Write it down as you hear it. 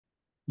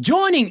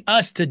Joining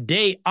us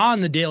today on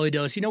the Daily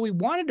Dose, we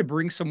wanted to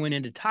bring someone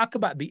in to talk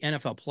about the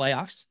NFL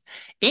playoffs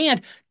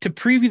and to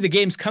preview the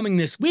games coming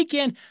this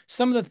weekend,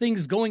 some of the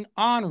things going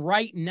on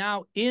right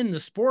now in the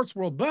sports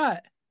world.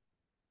 But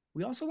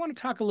we also want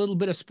to talk a little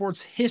bit of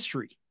sports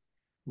history.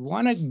 We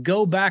want to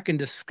go back and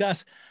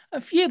discuss a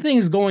few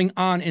things going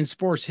on in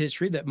sports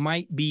history that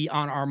might be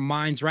on our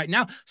minds right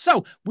now.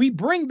 So we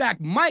bring back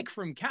Mike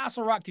from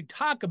Castle Rock to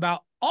talk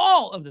about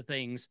all of the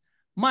things.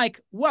 Mike,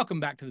 welcome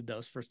back to the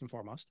Dose, first and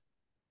foremost.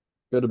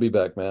 Good to be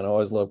back, man. I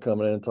always love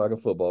coming in and talking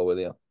football with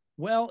you.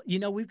 Well,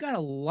 we've got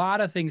a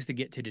lot of things to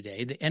get to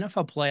today. The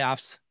NFL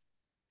playoffs,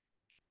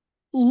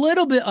 a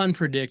little bit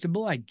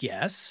unpredictable, I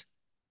guess.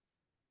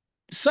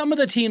 Some of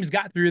the teams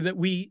got through that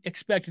we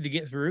expected to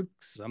get through.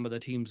 Some of the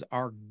teams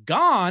are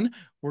gone.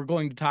 We're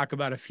going to talk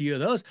about a few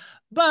of those,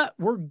 but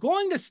we're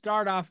going to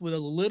start off with a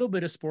little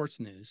bit of sports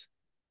news.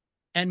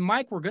 And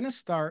Mike, we're going to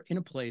start in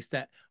a place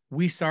that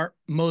we start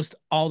most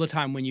all the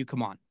time when you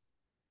come on.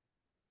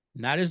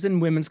 And that is in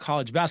women's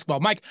college basketball.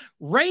 Mike,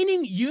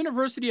 reigning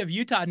University of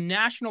Utah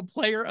National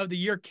Player of the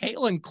Year,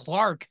 Caitlyn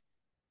Clark,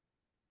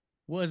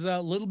 was a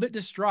little bit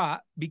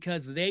distraught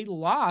because they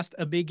lost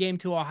a big game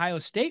to Ohio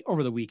State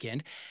over the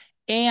weekend,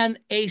 and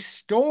a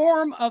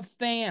storm of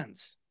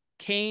fans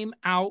came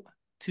out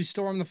to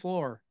storm the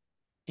floor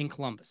in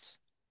Columbus.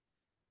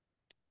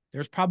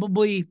 There's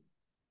probably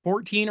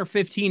 14 or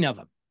 15 of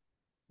them.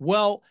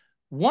 Well,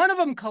 one of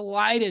them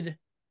collided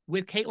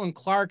with Caitlyn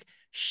Clark.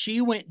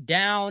 She went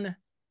down.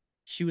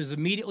 She was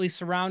immediately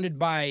surrounded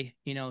by,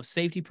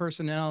 safety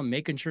personnel,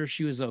 making sure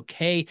she was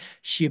okay.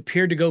 She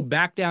appeared to go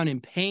back down in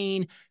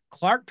pain.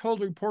 Clark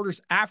told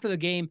reporters after the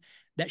game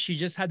that she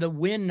just had the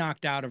wind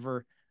knocked out of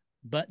her,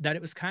 but that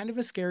it was kind of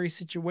a scary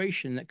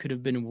situation that could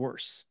have been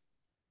worse.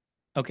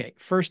 Okay,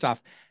 first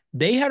off,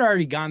 they had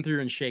already gone through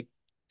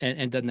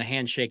and done the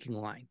handshaking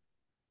line.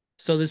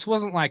 So this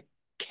wasn't like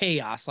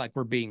chaos like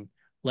we're being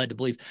led to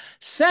believe.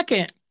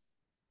 Second,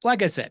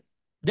 like I said,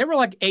 there were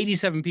like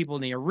 87 people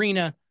in the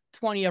arena.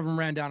 20 of them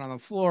ran down on the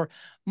floor.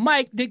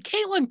 Mike, did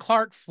Caitlyn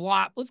Clark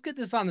flop? Let's get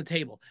this on the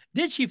table.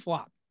 Did she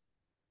flop?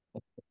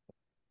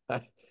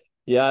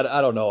 Yeah,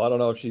 I don't know. I don't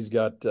know if she's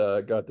got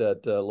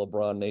that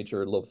LeBron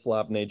nature, little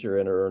flop nature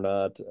in her or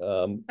not.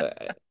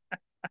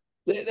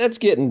 That's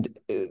getting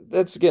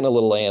a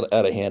little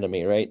out of hand to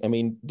me, right? I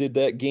mean, did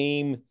that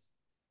game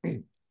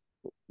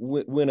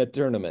win a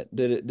tournament?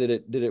 Did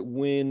it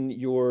win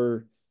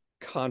your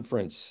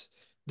conference?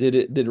 Did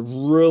it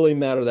really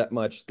matter that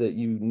much that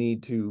you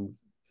need to,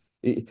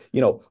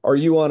 are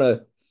you on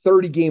a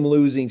 30 game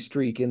losing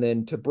streak and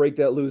then to break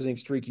that losing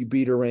streak you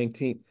beat a ranked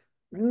team?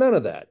 None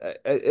of that.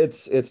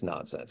 It's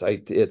nonsense.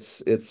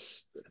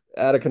 It's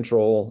out of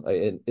control.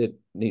 It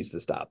needs to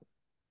stop.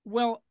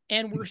 Well,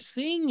 and we're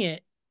seeing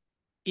it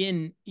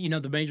in,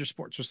 the major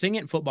sports. We're seeing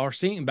it in football. We're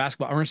seeing it in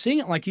basketball. And we're seeing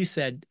it, like you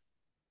said,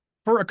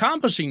 for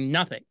accomplishing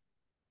nothing,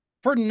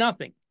 for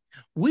nothing.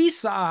 We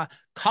saw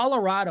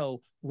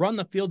Colorado run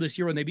the field this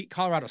year when they beat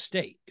Colorado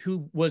State,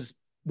 who was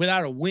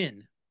without a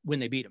win when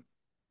they beat them.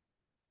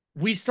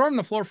 We stormed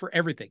the floor for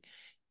everything.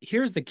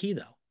 Here's the key,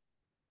 though.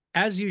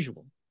 As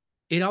usual,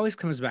 it always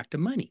comes back to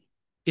money.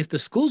 If the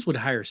schools would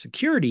hire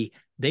security,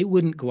 they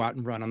wouldn't go out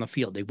and run on the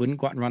field. They wouldn't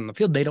go out and run on the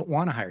field. They don't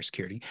want to hire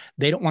security.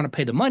 They don't want to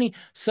pay the money.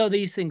 So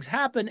these things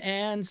happen.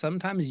 And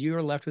sometimes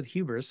you're left with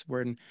hubris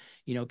when,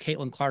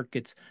 Caitlyn Clark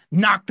gets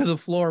knocked to the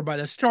floor by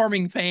the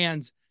storming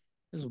fans.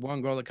 This is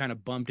one girl that kind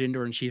of bumped into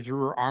her and she threw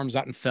her arms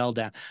out and fell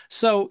down.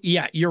 So,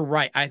 yeah, you're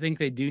right. I think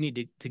they do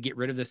need to get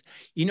rid of this.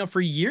 For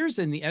years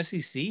in the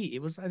SEC, it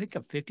was, I think, a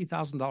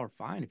 $50,000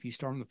 fine if you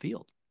storm the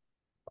field.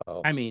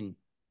 Oh, I mean,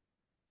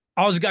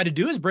 all you got to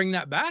do is bring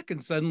that back,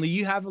 and suddenly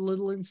you have a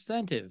little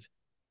incentive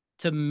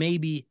to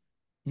maybe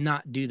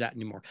not do that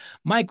anymore.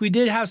 Mike, we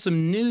did have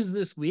some news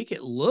this week.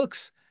 It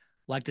looks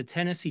like the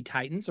Tennessee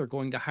Titans are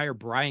going to hire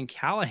Brian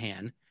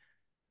Callahan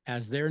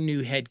as their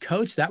new head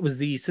coach. That was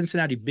the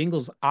Cincinnati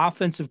Bengals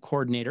offensive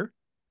coordinator.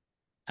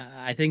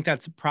 I think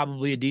that's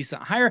probably a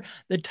decent hire.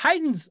 The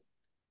Titans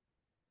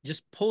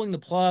just pulling the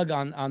plug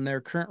on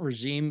their current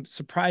regime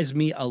surprised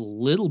me a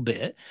little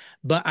bit,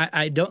 but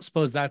I don't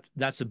suppose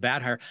that's a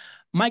bad hire.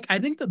 Mike, I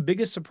think the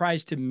biggest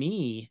surprise to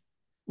me,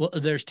 well,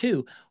 there's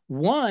two.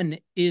 One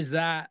is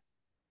that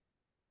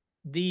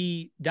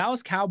the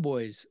Dallas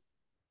Cowboys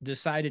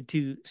decided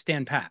to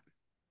stand pat.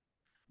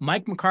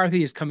 Mike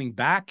McCarthy is coming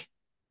back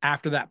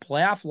after that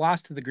playoff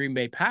loss to the Green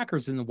Bay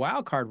Packers in the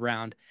wild card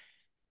round.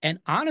 And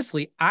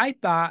honestly, I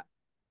thought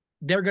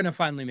they're going to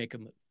finally make a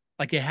move.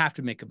 Like they have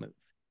to make a move.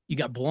 You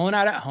got blown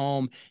out at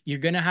home. You're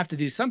going to have to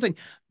do something.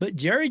 But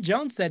Jerry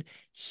Jones said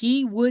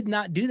he would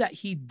not do that.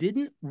 He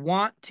didn't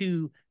want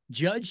to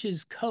judge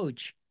his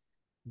coach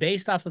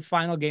based off the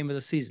final game of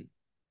the season.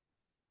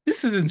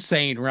 This is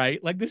insane,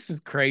 right? Like, this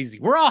is crazy.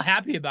 We're all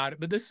happy about it,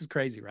 but this is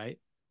crazy, right?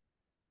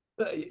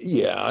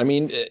 yeah. I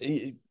mean,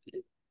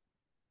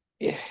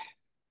 yeah,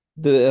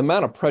 the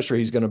amount of pressure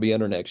he's going to be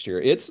under next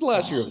year. It's the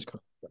last year of Oh, his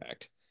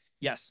contract.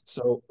 yes,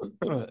 So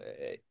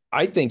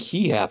I think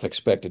he half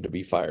expected to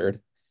be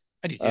fired.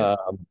 I do too.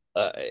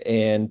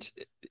 And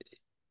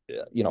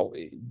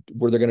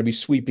were there going to be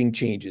sweeping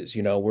changes?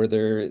 Where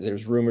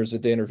there's rumors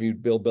that they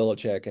interviewed Bill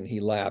Belichick and he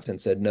laughed and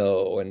said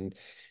no, and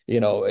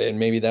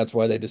maybe that's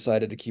why they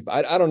decided to keep.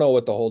 I don't know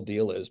what the whole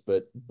deal is,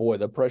 but boy,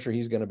 the pressure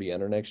he's going to be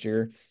under next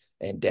year,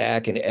 and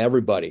Dak and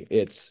everybody,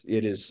 it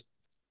is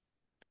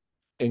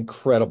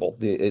incredible.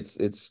 It's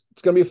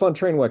going to be a fun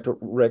train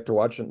wreck to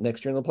watch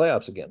next year in the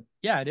playoffs again.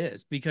 Yeah, it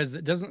is because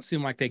it doesn't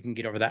seem like they can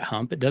get over that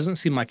hump. It doesn't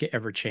seem like it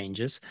ever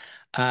changes.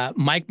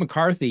 Mike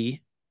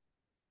McCarthy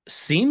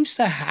seems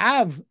to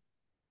have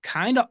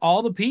kind of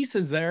all the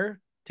pieces there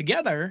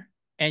together,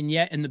 and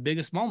yet in the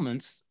biggest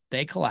moments,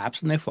 they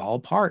collapse and they fall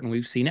apart. And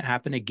we've seen it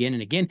happen again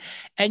and again.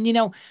 And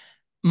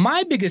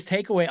my biggest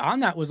takeaway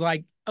on that was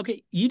like,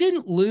 okay, you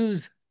didn't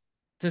lose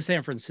to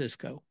San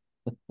Francisco.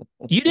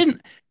 You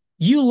didn't.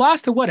 You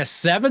lost to what, a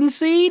 7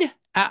 seed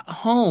at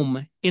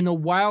home in the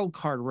wild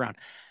card round.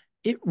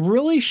 It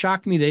really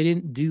shocked me they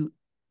didn't do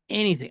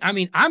anything. I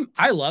mean,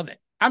 I love it.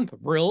 I'm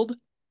thrilled.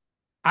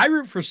 I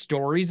root for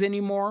stories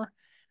anymore.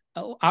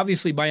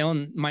 Obviously, my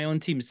own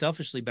team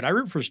selfishly, but I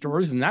root for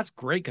stories, and that's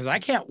great because I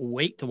can't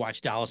wait to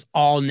watch Dallas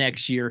all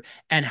next year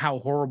and how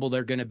horrible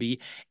they're going to be.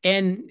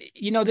 And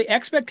the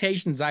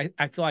expectations, I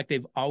feel like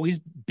they've always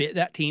bit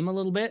that team a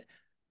little bit.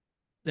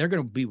 They're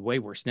going to be way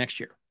worse next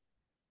year.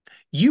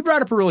 You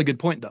brought up a really good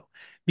point though,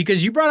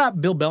 because you brought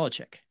up Bill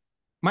Belichick.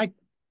 Mike,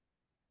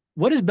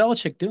 what is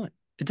Belichick doing?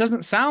 It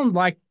doesn't sound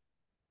like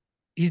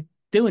he's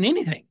doing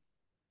anything.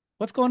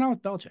 What's going on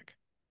with Belichick?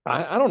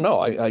 I don't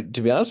know. I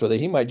to be honest with you,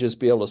 he might just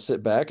be able to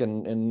sit back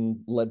and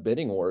let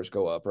bidding wars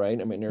go up,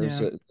 right? I mean,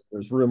 Yeah,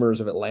 there's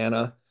rumors of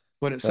Atlanta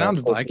what it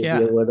sounds like. closing a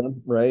deal Yeah, with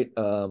him, right?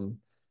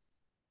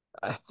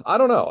 I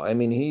don't know. I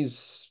mean,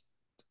 he's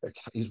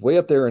way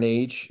up there in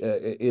age.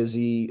 Is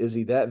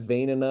he that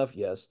vain enough?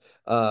 Yes.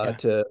 yeah.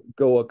 To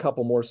go a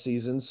couple more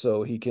seasons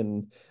so he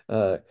can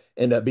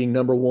end up being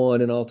number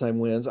one in all-time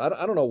wins. I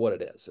don't know what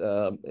it is.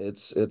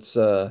 It's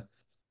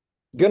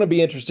going to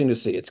be interesting to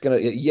see. It's going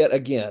to yet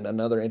again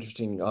another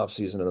interesting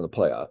offseason in the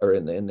playoff or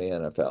in the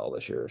NFL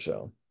this year.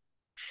 So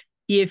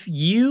If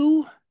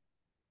you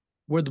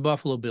were the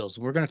Buffalo Bills,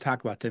 we're going to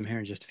talk about them here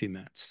in just a few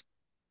minutes.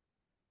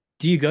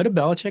 Do you go to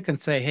Belichick and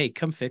say, "Hey,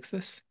 come fix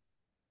this"?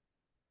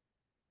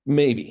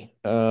 maybe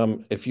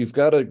if you've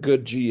got a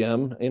good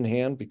GM in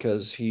hand,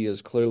 because he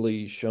has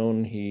clearly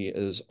shown he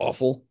is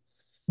awful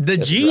The at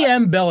the draft.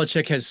 GM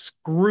Belichick has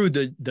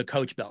screwed the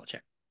coach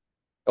Belichick.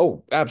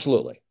 Oh,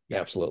 absolutely, Yeah,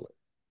 absolutely.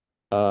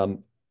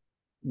 Um,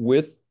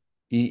 with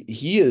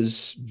he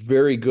is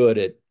very good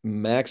at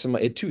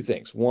at two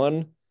things.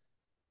 One,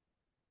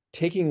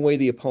 taking away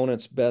the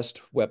opponent's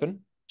best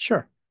weapon,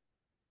 sure,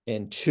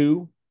 and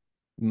two,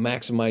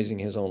 maximizing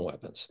his own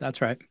weapons.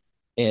 that's right.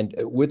 And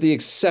with the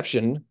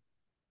exception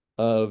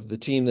of the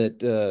team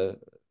that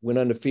went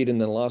undefeated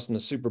and then lost in the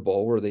Super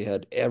Bowl, where they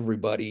had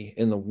everybody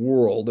in the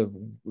world of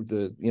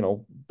the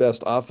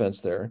best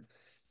offense there.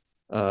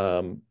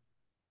 Um,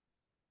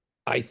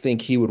 I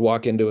think he would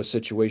walk into a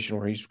situation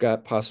where he's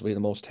got possibly the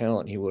most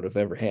talent he would have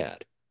ever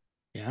had.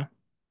 Yeah,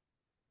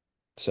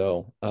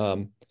 So,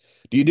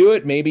 do you do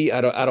it? Maybe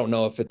I don't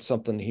know if it's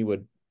something he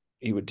would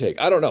take.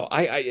 I don't know.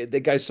 The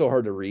guy's so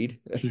hard to read.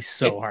 he's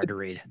so it, hard to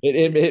read. it,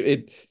 it,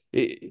 it,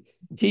 it,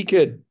 he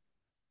could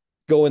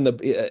go in the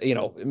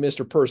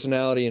Mr.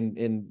 Personality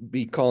and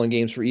be calling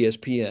games for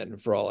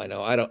ESPN for all I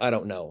know. I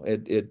don't know.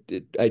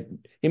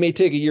 He may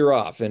take a year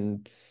off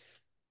and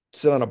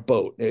sit on a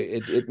boat.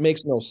 It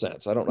makes no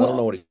sense. I don't know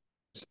Well, what he.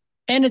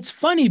 and it's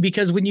funny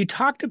because when you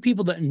talk to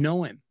people that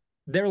know him,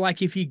 they're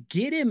like, if you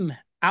get him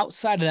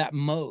outside of that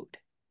mode,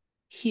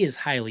 he is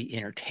highly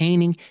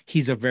entertaining.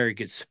 He's a very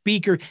good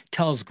speaker,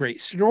 tells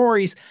great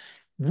stories.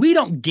 We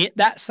don't get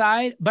that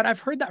side, but I've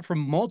heard that from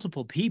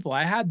multiple people.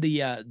 I had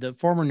the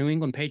former New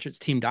England Patriots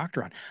team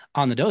doctor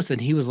on the dose,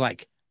 and he was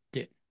like,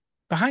 dude,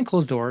 behind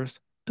closed doors,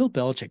 Bill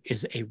Belichick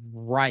is a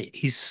riot.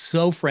 He's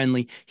so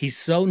friendly. He's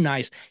so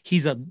nice.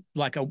 He's an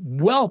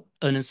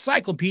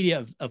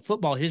encyclopedia of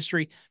football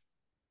history.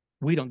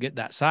 We don't get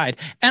that side.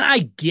 And I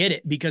get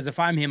it because if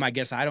I'm him, I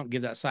guess I don't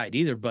give that side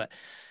either. But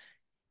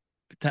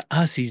to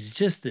us, he's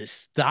just this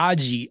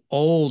stodgy,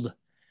 old,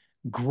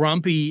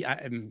 grumpy.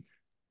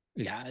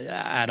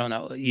 Yeah, I don't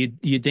know.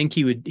 You'd think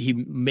he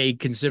may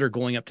consider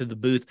going up to the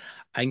booth.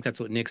 I think that's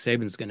what Nick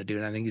Saban's going to do,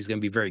 and I think he's going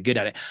to be very good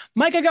at it.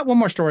 Mike, I got one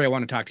more story I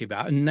want to talk to you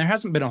about, and there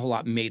hasn't been a whole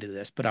lot made of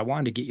this, but I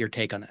wanted to get your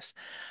take on this.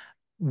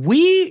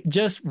 We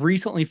just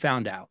recently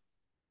found out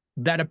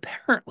that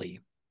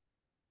apparently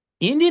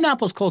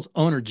Indianapolis Colts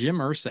owner Jim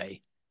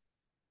Irsay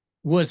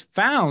was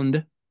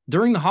found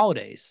during the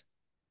holidays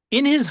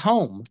in his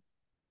home,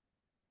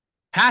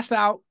 passed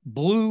out,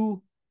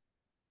 blue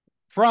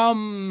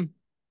from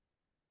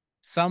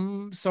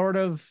some sort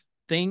of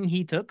thing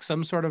he took,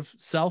 some sort of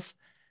self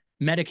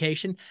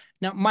medication.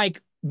 Now,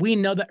 Mike, we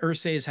know that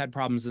Irsay has had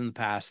problems in the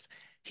past.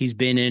 He's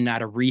been in and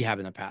out of rehab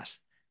in the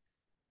past.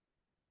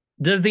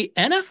 Does the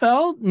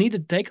NFL need to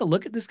take a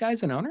look at this guy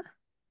as an owner?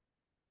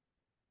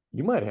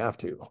 You might have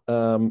to.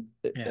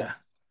 Yeah.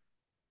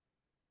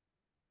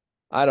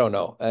 I don't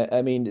know.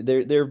 I mean,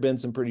 there have been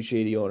some pretty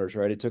shady owners,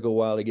 right? It took a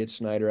while to get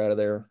Snyder out of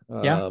there.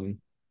 Yeah.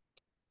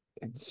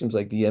 it seems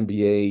like the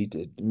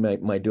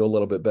NBA might do a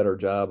little bit better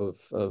job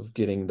of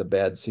getting the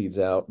bad seeds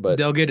out. But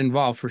They'll get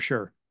involved for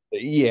sure.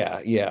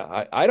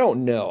 yeah, I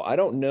don't know. I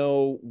don't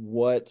know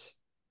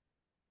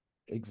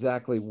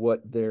exactly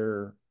what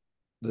the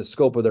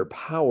scope of their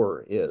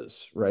power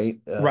is, right?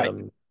 Right.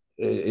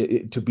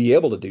 To be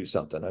able to do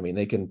something. I mean,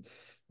 they can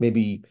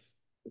maybe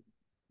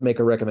make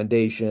a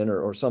recommendation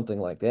or something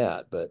like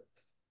that, but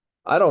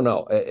I don't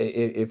know.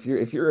 If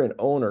you're an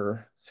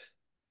owner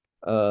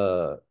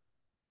uh,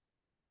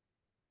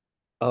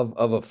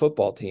 of a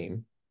football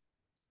team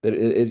that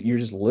you're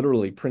just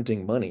literally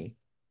printing money,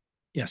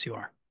 Yes, you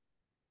are.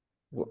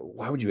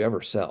 why would you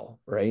ever sell,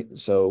 right?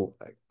 So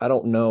I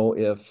don't know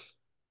if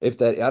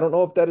that I don't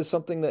know if that is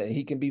something that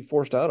he can be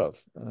forced out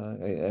of.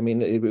 I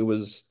mean, it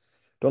was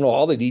don't know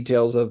all the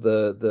details of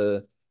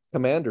the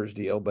Commanders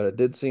deal, but it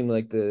did seem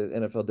like the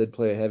NFL did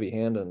play a heavy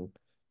hand in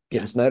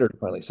getting Yeah. Snyder to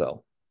finally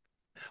sell.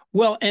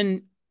 Well,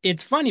 and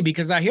it's funny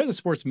because I hear the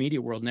sports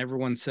media world and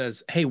everyone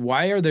says, "Hey,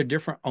 why are there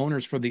different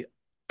owners for the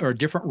or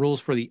different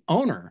rules for the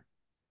owner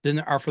than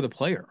there are for the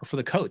player or for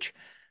the coach?"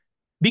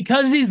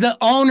 Because he's the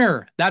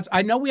owner. That's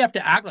I know we have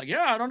to act like,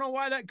 yeah, I don't know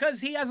why that because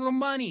he has the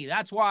money.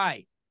 That's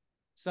why.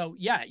 So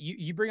yeah,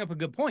 you bring up a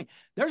good point.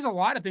 There's a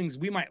lot of things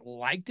we might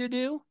like to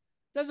do.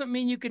 Doesn't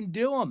mean you can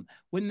do them.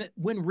 When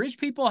rich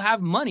people have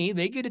money,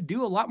 they get to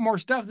do a lot more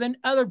stuff than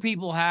other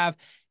people have.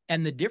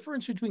 And the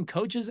difference between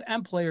coaches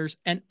and players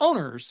and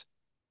owners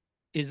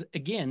is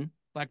again,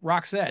 like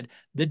Rock said,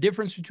 the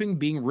difference between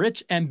being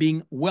rich and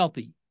being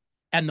wealthy.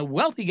 And the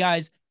wealthy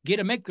guys get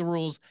to make the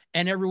rules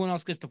and everyone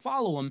else gets to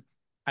follow them.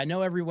 I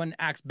know everyone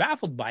acts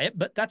baffled by it,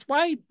 but that's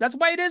why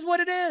it is what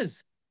it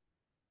is.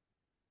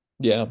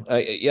 Yeah,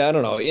 I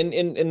don't know. And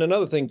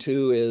another thing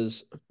too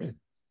is,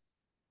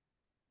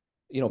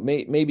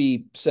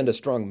 maybe send a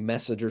strong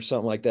message or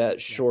something like that,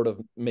 Yeah. short of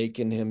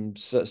making him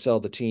sell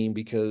the team,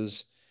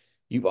 because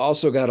you've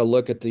also got to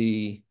look at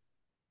the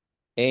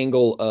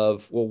angle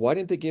of, well, why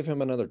didn't they give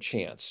him another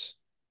chance?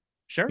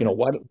 Sure.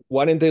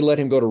 Why didn't they let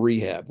him go to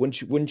rehab?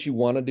 Wouldn't you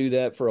want to do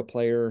that for a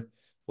player?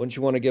 Wouldn't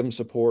you want to give him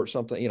support,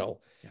 something, Yeah.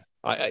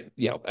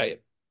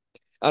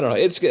 I don't know.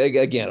 It's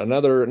again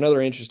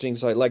another interesting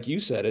site. Like you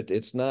said,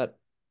 it's not,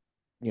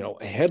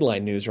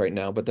 headline news right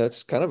now, but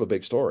that's kind of a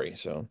big story.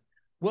 So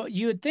Well,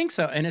 you would think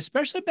so. And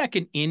especially back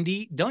in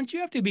Indy, don't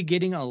you have to be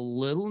getting a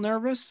little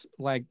nervous?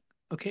 Like,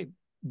 okay,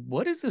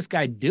 what is this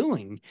guy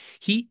doing?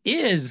 He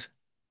is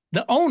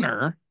the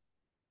owner.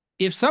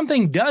 If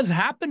something does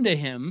happen to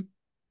him,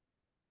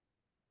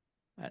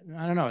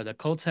 I don't know, are the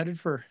Colts headed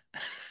for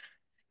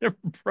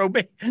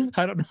probate?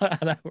 I don't know how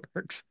that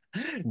works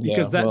yeah,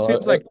 because well,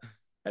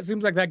 that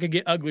seems like that could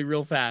get ugly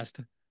real fast.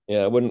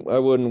 yeah, I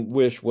wouldn't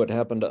wish what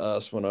happened to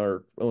us when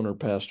our owner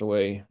passed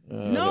away,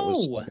 and it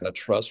was No. stuck in a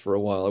trust for a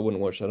while. I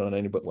wouldn't wish that on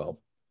anybody.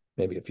 Well,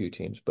 maybe a few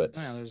teams, but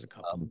Well, there's a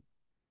couple. um,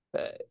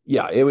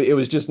 yeah, it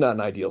was just not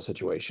an ideal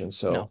situation. No,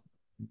 So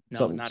no,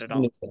 something, not at something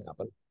all. needs to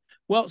happen.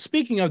 Well,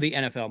 speaking of the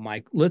NFL,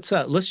 Mike, let's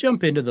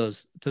jump into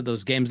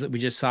those games that we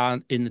just saw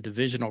in the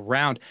divisional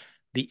round.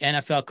 The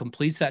NFL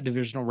completes that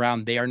divisional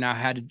round. They are now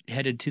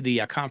headed to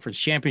the conference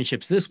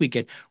championships this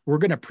weekend. We're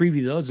going to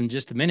preview those in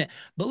just a minute.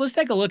 But let's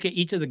take a look at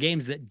each of the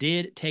games that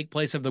did take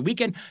place over the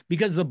weekend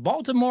because the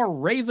Baltimore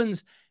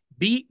Ravens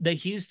beat the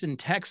Houston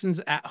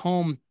Texans at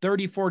home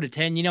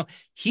 34-10.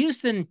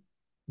 Houston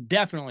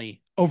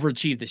definitely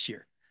overachieved this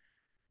year.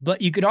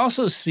 But you could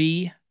also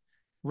see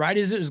right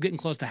as it was getting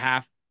close to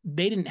half,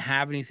 they didn't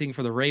have anything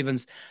for the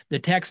Ravens. The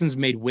Texans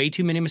made way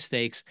too many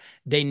mistakes.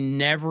 They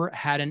never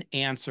had an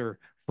answer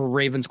for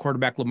Ravens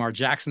quarterback Lamar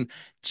Jackson.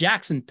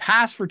 Jackson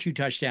passed for 2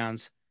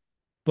 touchdowns,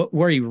 but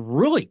where he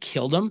really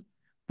killed him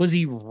was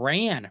he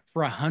ran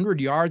for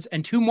 100 yards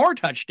and 2 more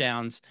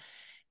touchdowns.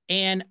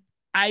 And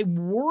I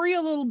worry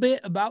a little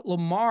bit about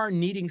Lamar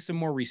needing some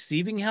more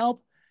receiving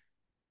help,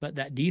 but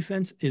that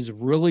defense is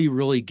really,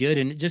 really good.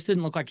 And it just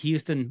didn't look like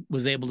Houston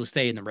was able to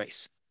stay in the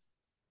race.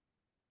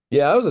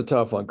 Yeah, that was a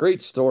tough one.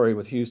 Great story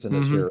with Houston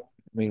this Mm-hmm. year.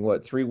 I mean,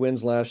 what, 3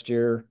 wins last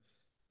year?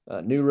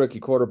 New rookie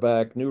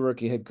quarterback, new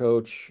rookie head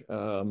coach,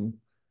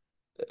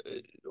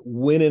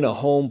 winning a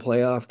home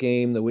playoff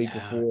game the week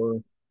Yeah.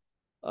 before.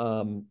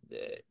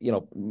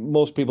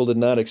 Most people did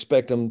not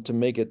expect them to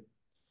make it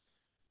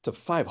to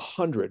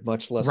 500,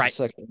 much less the Right.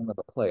 second round of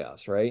the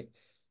playoffs, right?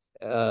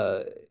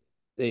 Uh,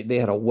 they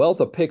had a wealth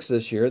of picks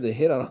this year. They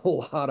hit on a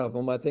lot of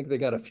them. I think they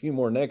got a few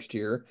more next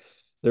year.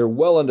 They're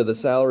well under the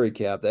salary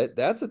cap.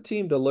 That's a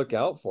team to look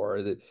out for.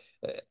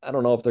 I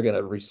don't know if they're going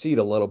to recede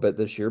a little bit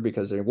this year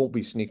because they won't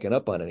be sneaking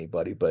up on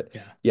anybody. But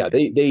Yeah. yeah,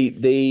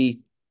 they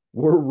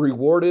were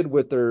rewarded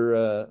with their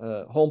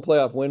home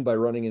playoff win by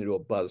running into a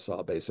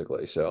buzzsaw,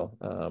 basically. So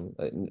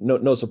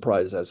no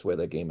surprise that's the way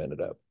that game ended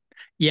up.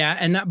 Yeah.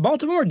 And that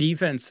Baltimore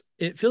defense,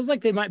 it feels like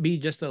they might be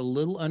just a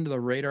little under the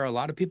radar. A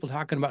lot of people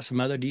talking about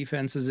some other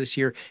defenses this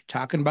year,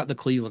 talking about the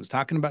Clevelands,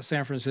 talking about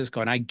San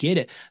Francisco. And I get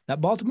it.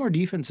 That Baltimore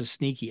defense is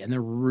sneaky and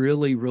they're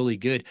really, really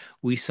good.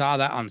 We saw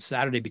that on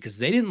Saturday because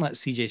they didn't let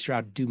CJ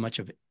Stroud do much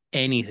of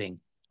anything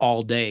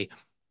all day.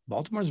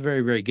 Baltimore's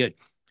very, very good.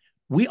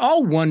 We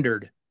all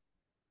wondered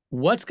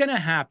what's going to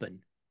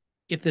happen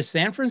if the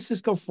San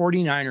Francisco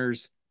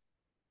 49ers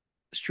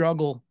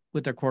struggle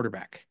with their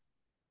quarterback,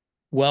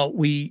 well,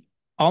 we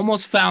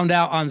almost found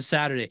out on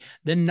Saturday.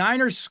 The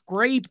Niners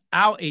scrape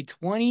out a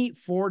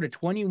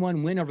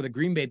 24-21 win over the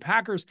Green Bay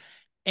Packers.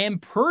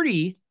 And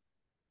Purdy,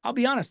 I'll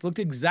be honest, looked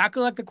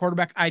exactly like the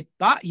quarterback I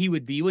thought he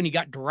would be when he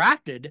got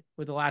drafted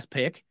with the last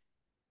pick.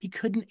 He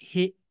couldn't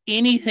hit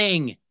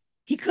anything.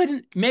 He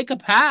couldn't make a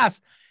pass.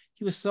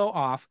 He was so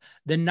off.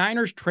 The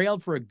Niners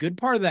trailed for a good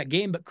part of that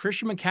game, but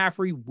Christian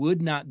McCaffrey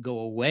would not go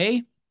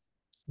away.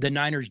 The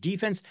Niners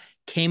defense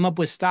came up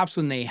with stops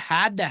when they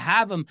had to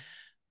have them.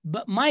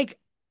 But Mike,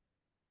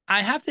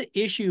 I have to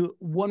issue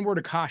one word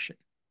of caution.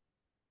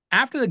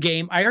 After the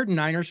game, I heard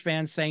Niners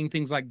fans saying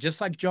things like,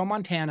 just like Joe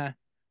Montana,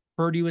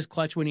 Purdy was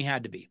clutch when he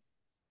had to be.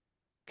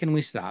 Can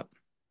we stop?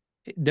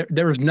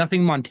 There was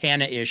nothing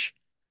Montana-ish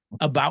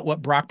about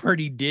what Brock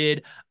Purdy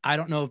did. I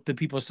don't know if the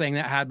people saying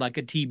that had like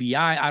a TBI.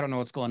 I don't know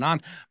what's going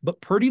on,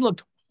 but Purdy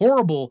looked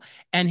horrible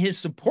and his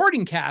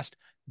supporting cast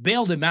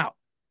bailed him out.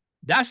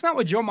 That's not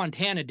what Joe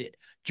Montana did.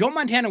 Joe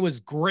Montana was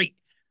great.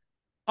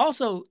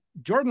 Also,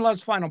 Jordan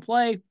Love's final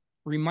play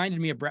reminded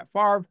me of Brett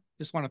Favre.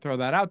 Just want to throw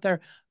that out there.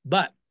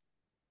 But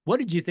what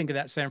did you think of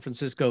that San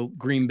Francisco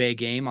Green Bay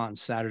game on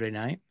Saturday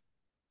night?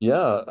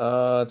 Yeah,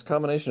 it's a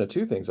combination of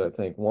two things, I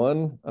think.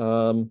 One,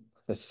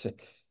 it's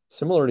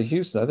similar to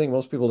Houston. I think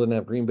most people didn't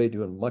have Green Bay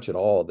doing much at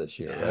all this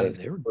year, Yeah, right?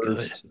 they were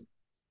good.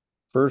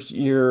 First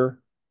year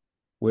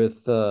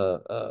with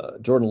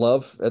Jordan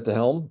Love at the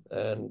helm,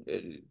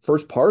 and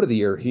first part of the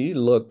year he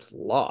looked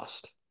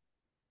lost.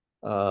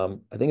 I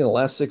think in the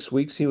last 6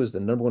 weeks he was the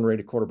number one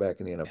rated quarterback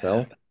in the Yeah,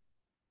 NFL.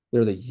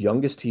 They're the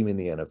youngest team in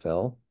the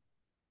NFL.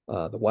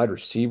 The wide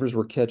receivers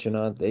were catching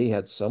on. They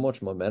had so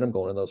much momentum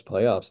going in those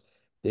playoffs.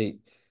 They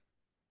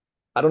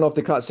I don't know if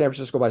they caught San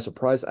Francisco by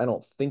surprise. I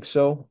don't think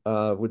so.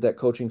 With that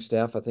coaching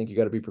staff, I think you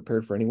got to be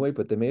prepared for anyway,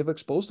 but they may have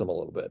exposed them a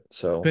little bit. could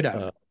So,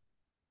 have.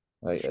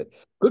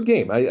 good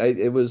game.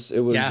 It was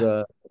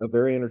Yeah. a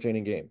very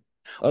entertaining game,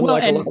 Well,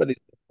 unlike a lot and of these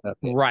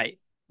games. right,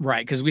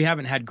 right, because we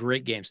haven't had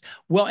great games.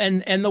 Well,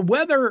 and the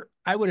weather,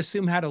 I would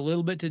assume, had a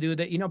little bit to do with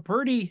it.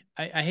 Purdy,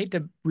 I hate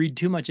to read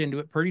too much into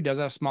it. Purdy does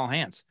have small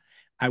hands.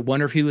 I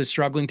wonder if he was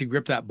struggling to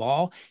grip that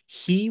ball.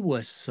 He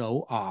was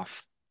so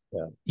off.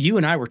 Yeah, You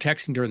and I were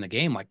texting during the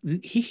game, like,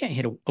 he can't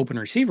hit an open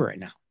receiver right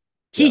now.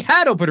 He yeah,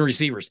 had open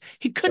receivers.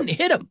 He yep. couldn't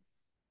hit them.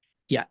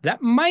 Yeah,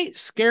 that might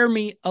scare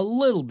me a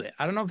little bit.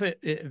 I don't know if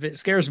it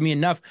scares me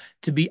enough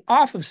to be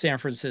off of San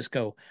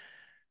Francisco.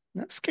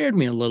 That scared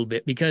me a little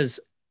bit because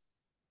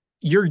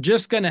you're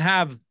just going to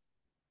have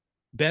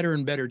better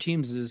and better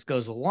teams as this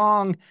goes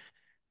along.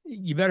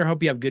 You better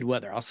hope you have good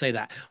weather. I'll say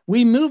that.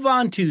 We move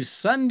on to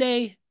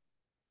Sunday,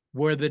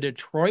 where the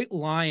Detroit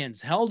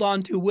Lions held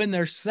on to win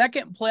their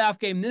second playoff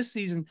game this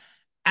season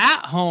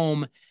at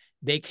home.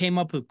 They came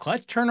up with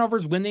clutch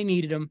turnovers when they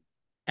needed them.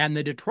 And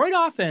the Detroit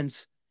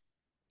offense,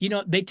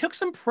 they took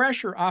some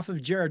pressure off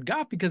of Jared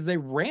Goff because they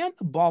ran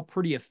the ball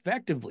pretty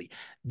effectively.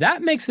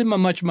 That makes them a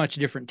much, much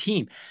different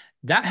team.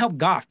 That helped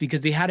Goff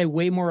because they had a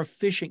way more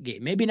efficient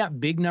game. Maybe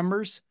not big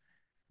numbers,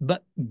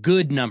 but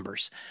good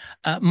numbers.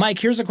 Mike,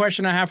 here's a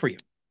question I have for you.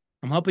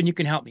 I'm hoping you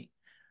can help me.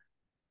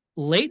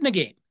 Late in the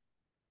game,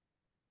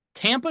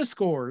 Tampa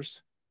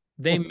scores.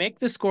 They make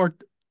the score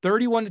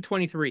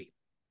 31-23.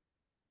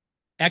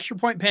 Extra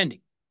point pending.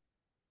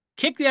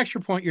 Kick the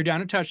extra point, you're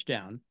down a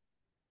touchdown.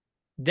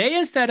 They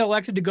instead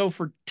elected to go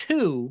for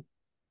two.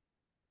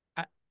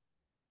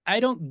 I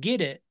don't get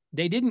it.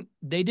 They didn't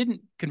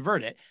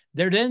convert it.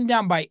 They're then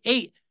down by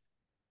 8.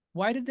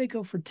 Why did they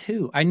go for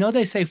 2? I know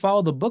they say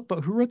follow the book,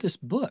 but who wrote this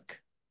book?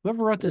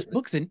 Whoever wrote this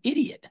book's an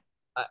idiot.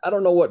 I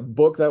don't know what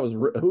book that was.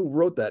 Who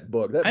wrote that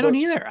book? That I don't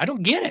book. either. I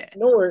don't get it.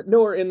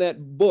 Nowhere in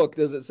that book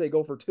does it say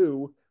go for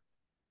two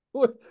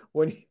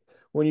when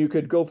when you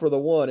could go for the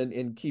one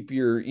and keep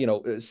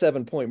your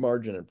 7 point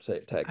margin and say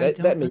attack. I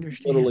That don't makes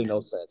literally understand.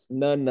 no sense.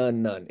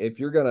 None. If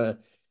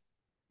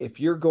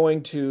you're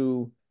going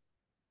to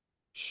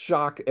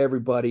shock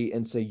everybody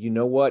and say, you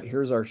know what,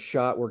 here's our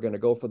shot, we're going to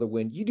go for the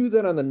win. You do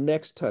that on the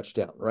next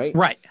touchdown, right?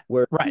 Right.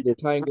 Where Right. either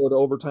tie and go to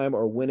overtime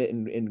or win it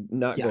and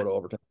not Yeah. go to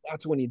overtime.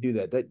 That's when you do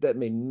that. That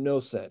made no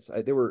sense.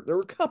 There were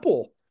a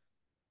couple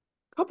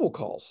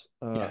calls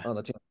Yeah. on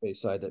the Tampa Bay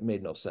side that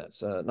made no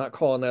sense. Not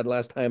calling that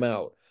last time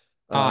out.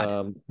 Odd.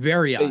 Um,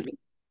 Very odd.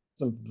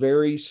 some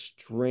very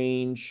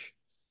strange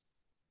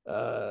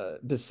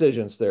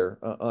decisions there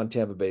on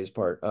Tampa Bay's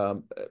part.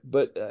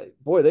 But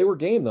boy, they were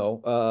game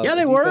though. Yeah,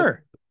 they Defense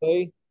were.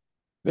 play.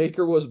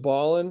 Baker was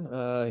balling.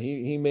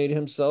 He made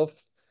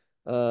himself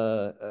 30,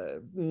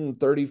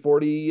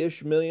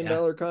 40-ish million Yeah.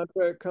 dollar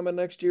contract coming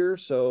next year.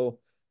 So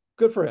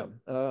good for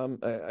him.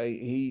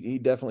 He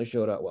definitely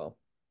showed out well.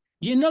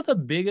 The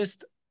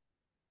biggest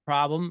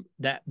problem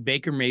that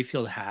Baker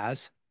Mayfield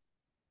has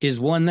is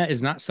one that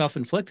is not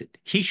self-inflicted.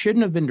 He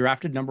shouldn't have been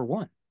drafted number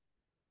 1,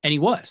 and he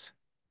was.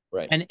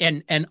 Right.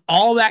 And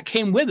all that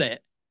came with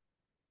it.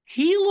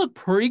 He looked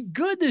pretty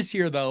good this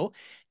year, though,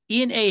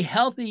 in a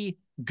healthy,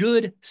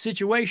 good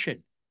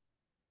situation.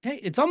 Hey,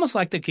 it's almost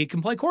like the kid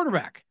can play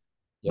quarterback,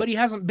 but Yep. he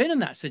hasn't been in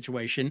that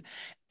situation.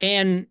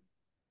 And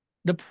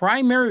the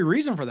primary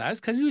reason for that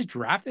is because he was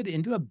drafted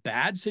into a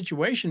bad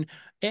situation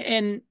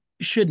and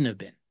shouldn't have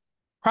been.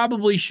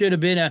 Probably should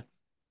have been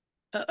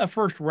a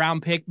first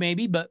round pick,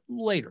 maybe, but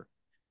later.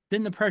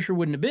 Then the pressure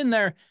wouldn't have been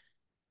there.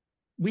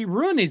 We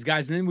ruin these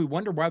guys, and then we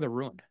wonder why they're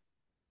ruined.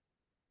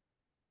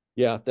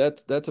 Yeah,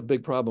 that's a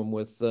big problem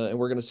with, and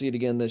we're going to see it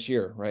again this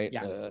year, right?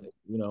 Yeah.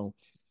 You know,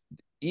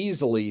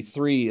 easily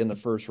three in the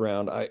first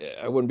round.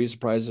 I wouldn't be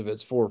surprised if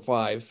it's four or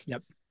five,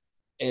 Yep.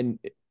 and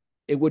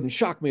it wouldn't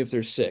shock me if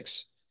there's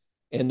six.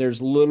 And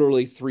there's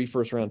literally three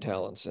first round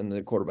talents in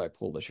the quarterback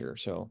pool this year.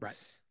 So, Right.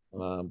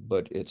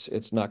 but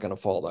it's not going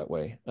to fall that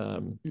way.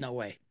 No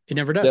way. It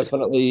never does.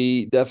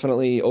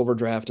 Definitely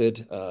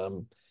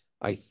overdrafted.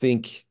 I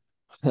think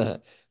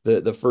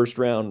the first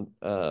round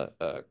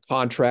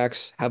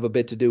contracts have a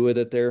bit to do with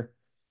it there.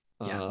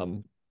 Yeah.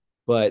 Um,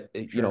 but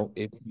you Sure. know,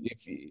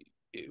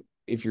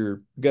 if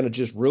you're gonna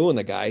just ruin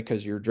the guy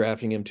because you're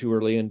drafting him too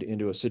early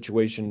into a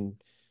situation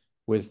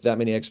with that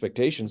many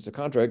expectations, the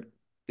contract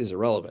is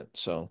irrelevant.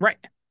 So, Right.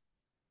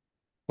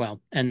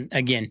 Well, and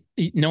again,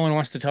 no one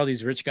wants to tell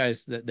these rich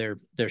guys that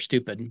they're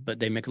stupid, but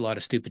they make a lot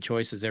of stupid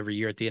choices every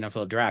year at the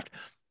NFL draft.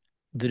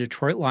 The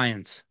Detroit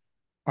Lions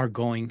are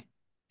going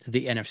to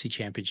the NFC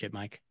Championship,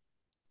 Mike.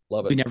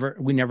 love We it.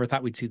 never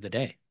thought we'd see the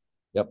day.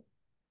 Yep.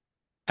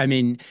 I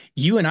mean,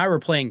 you and I were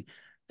playing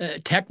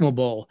Tecmo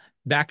Bowl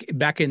back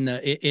in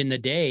the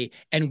day,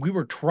 and we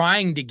were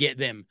trying to get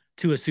them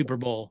to a Super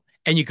Bowl,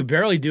 and you could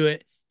barely do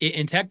it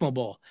in Tecmo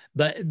Bowl.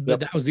 But Yep.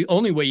 that was the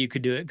only way you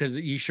could do it because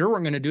you sure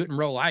weren't going to do it in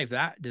real life.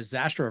 That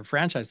disaster of a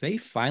franchise, they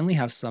finally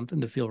have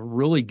something to feel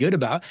really good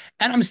about,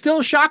 and I'm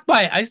still shocked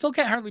by it. I still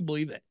can't hardly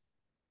believe it.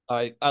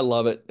 I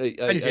love it. I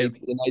do too.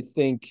 And I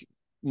think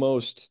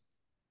most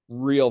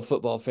real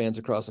football fans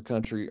across the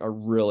country are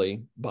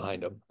really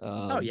behind him.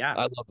 Oh yeah,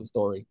 I love the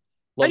story.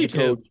 I Love do the too.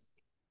 coach.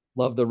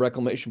 Love the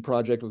reclamation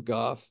project with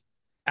Goff.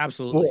 Boy,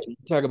 Absolutely. you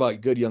talk about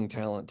good young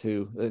talent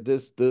too.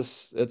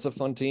 It's a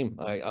fun team.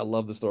 I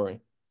love the story.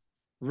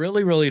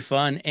 Really, really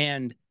fun.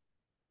 And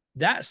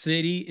that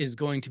city is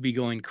going to be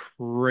going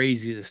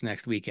crazy this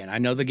next weekend. I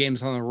know the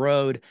game's on the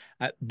road,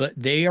 but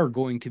they are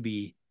going to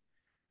be,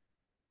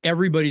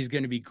 everybody's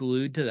going to be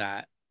glued to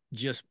that.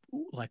 Just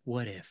like,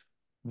 what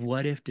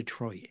if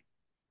Detroit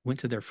went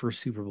to their first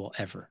Super Bowl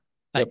ever?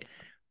 I, Yep.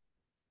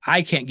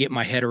 I can't get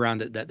my head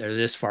around it that they're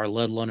this far,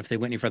 let alone if they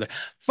went any further.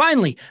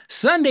 Finally,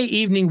 Sunday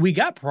evening, we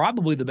got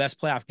probably the best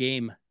playoff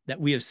game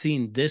that we have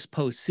seen this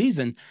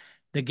postseason.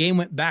 The game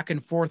went back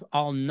and forth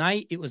all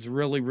night. It was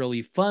really,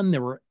 really fun.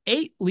 There were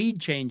 8 lead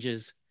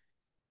changes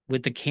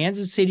with the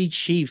Kansas City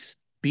Chiefs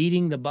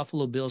beating the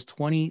Buffalo Bills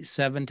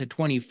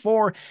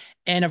 27-24.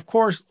 And of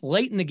course,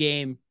 late in the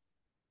game,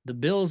 the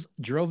Bills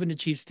drove into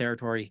Chiefs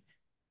territory,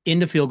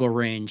 into field goal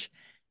range.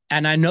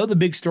 And I know the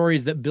big story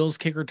is that Bills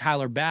kicker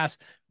Tyler Bass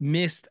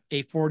missed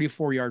a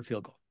 44-yard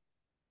field goal,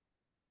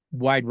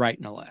 wide right,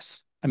 no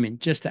less. I mean,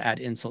 just to add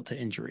insult to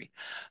injury.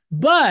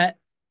 But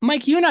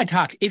Mike, you and I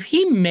talked. If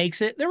he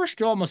makes it, there were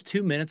still almost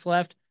 2 minutes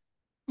left.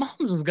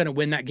 Mahomes was going to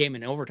win that game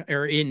in overtime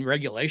or in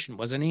regulation,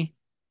 wasn't he?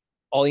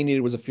 All he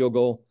needed was a field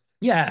goal.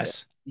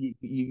 Yes.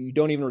 You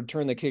don't even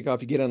return the kickoff.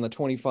 You get on the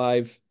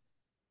 25.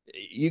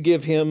 You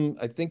give him,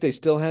 I think they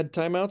still had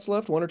timeouts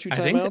left, one or two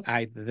timeouts.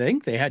 I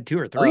think they had 2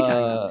 or 3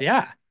 timeouts. Uh,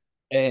 Yeah.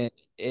 and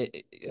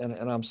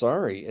and I'm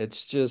sorry,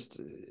 it's just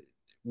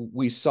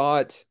we saw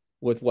it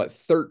with what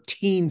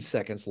 13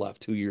 seconds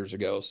left 2 years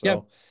ago.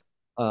 Yep.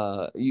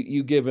 So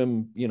you give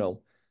him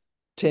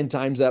 10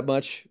 times that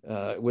much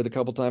with a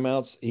couple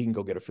timeouts, he can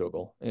go get a field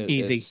goal.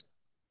 Easy. It's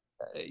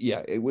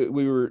yeah,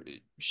 we were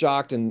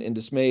shocked and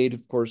dismayed.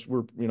 Of course,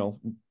 we're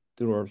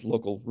through our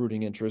local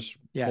rooting interests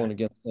Yeah. pulling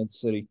against Kansas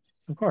City.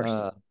 Of course.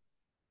 Uh,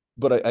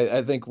 but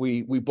I think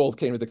we both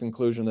came to the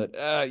conclusion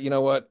that you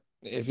know what,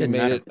 if he Didn't made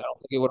matter. it, I don't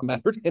think it would have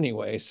mattered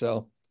anyway.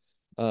 So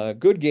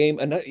good game,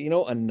 and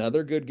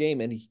another good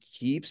game, and he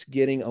keeps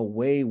getting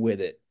away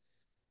with it.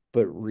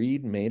 But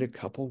Reed made a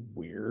couple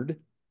weird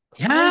calls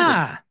again.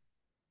 Yeah.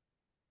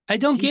 I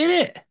don't Keep get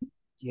it.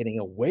 getting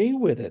away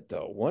with it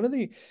though. One of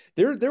the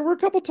there were a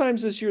couple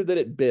times this year that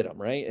it bit him,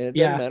 right? And it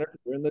doesn't Yeah. matter if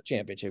we're in the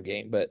championship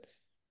game, but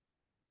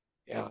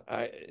yeah,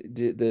 I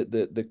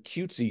the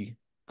cutesy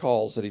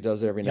calls that he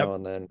does every Yep. now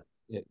and then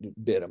it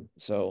bit him.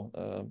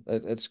 So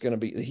it's going to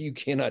be you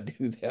cannot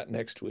do that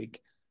next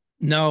week.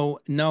 No,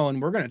 no,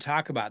 and we're going to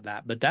talk about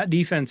that, but that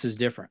defense is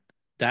different.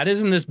 That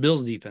isn't this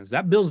Bills defense.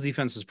 That Bills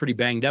defense is pretty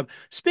banged up.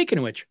 Speaking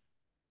of which,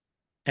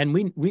 and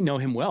we know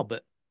him well,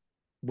 but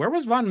where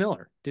was Von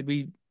Miller? Did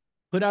we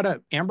put out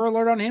a Amber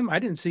Alert on him? I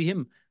didn't see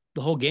him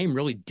the whole game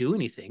really do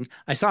anything.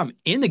 I saw him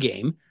in the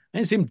game. I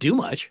didn't see him do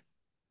much.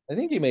 I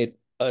think he made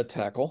a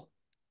tackle.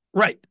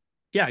 Right.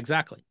 Yeah,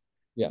 exactly.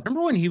 Yeah.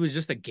 Remember when he was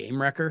just a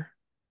game wrecker?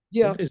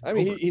 Yeah. It is I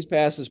mean, over. he's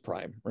past his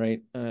prime,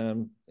 right?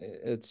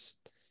 It's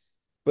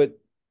but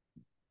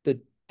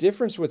the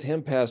difference with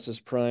him past his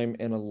prime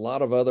and a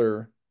lot of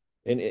other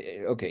and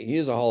okay, he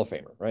is a Hall of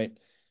Famer, right?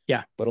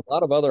 Yeah. But a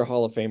lot of other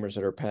Hall of Famers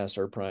that are past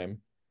their prime,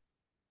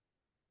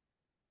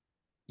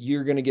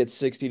 you're going to get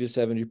 60 to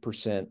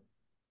 70%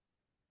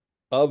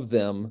 of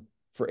them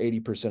for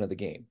 80% of the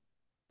game.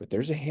 but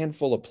there's a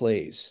handful of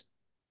plays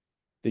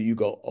that you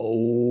go,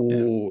 Yeah.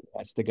 oh,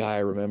 that's the guy I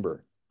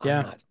remember. I'm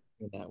Yeah. not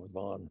seeing that with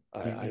Vaughn.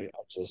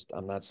 Mm-mm.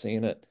 I'm not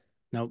seeing it.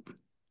 Nope.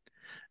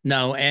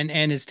 No, and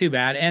it's too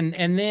bad.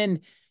 And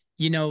then,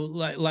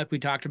 like we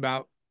talked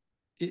about,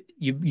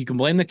 you can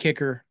blame the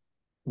kicker,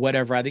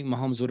 whatever. I think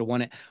Mahomes would have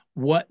won it.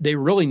 What they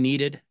really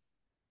needed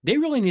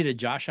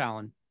Josh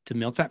Allen to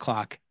milk that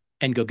clock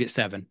and go get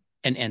 7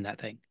 and end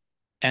that thing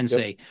and Yep.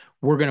 say,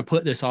 we're going to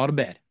put this all to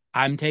bed.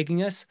 I'm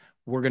taking us.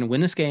 We're going to win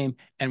this game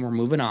and we're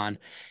moving on.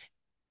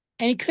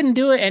 And he couldn't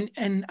do it.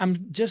 And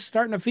I'm just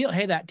starting to feel,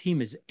 hey, that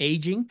team is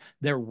aging.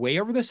 They're way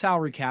over the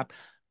salary cap.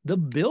 The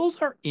Bills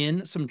are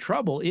in some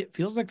trouble. It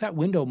feels like that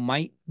window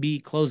might be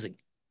closing.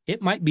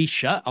 It might be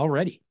shut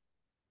already.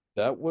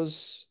 That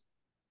was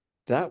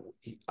that.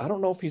 I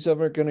don't know if he's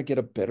ever going to get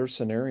a better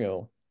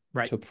scenario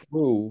Right. to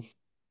prove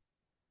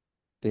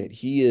that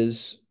he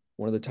is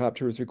one of the top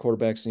 2 or 3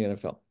 quarterbacks in the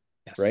NFL,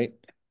 Yes. right?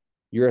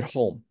 You're at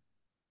home.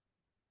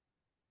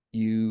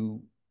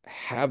 You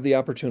have the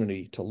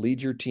opportunity to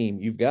lead your team.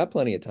 You've got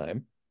plenty of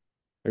time.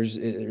 There's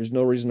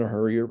no reason to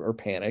hurry or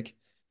panic.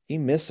 He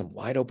missed some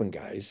wide open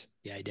guys.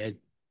 Yeah, I did.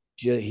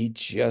 He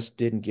just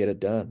didn't get it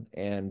done,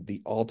 and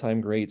the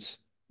all-time greats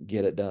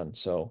get it done.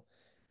 So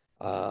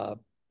uh,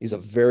 he's a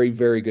very,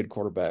 very good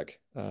quarterback.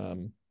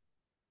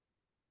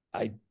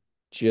 I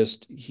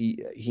just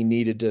he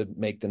needed to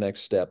make the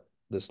next step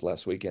this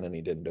last weekend, and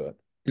he didn't do it.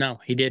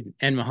 No, he didn't.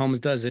 And Mahomes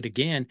does it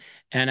again.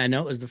 And I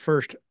know it was the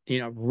first,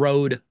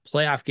 road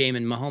playoff game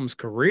in Mahomes'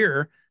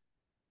 career,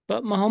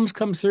 but Mahomes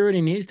comes through and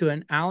he needs to.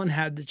 And Allen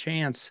had the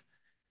chance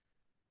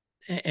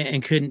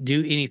and couldn't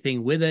do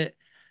anything with it.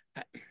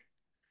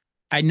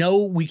 I know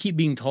we keep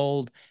being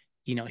told,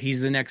 he's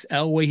the next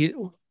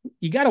Elway.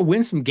 You got to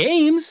win some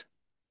games.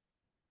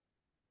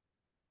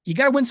 You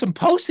got to win some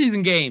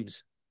postseason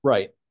games.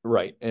 Right,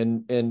 right,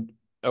 and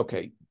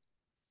okay,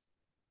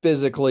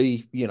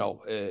 physically,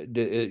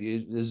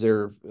 is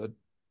there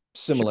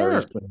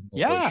similarities Sure. between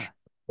Yeah. English?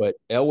 But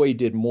Elway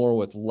did more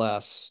with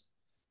less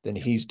than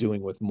Yep. he's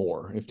doing with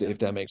more, Yep. if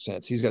that makes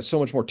sense. He's got so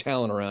much more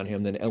talent around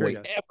him than Sure Elway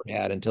does. ever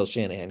had until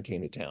Shanahan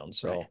came to town. Right.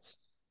 So,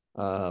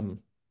 um,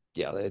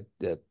 yeah,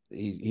 that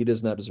he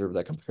does not deserve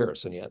that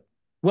comparison yet.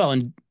 Well,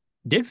 and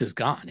Diggs is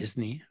gone,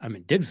 isn't he? I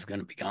mean, Diggs is going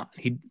to be gone.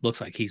 He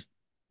looks like he's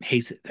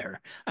hates it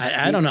there.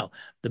 I He, don't know.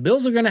 The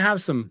Bills are going to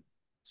have some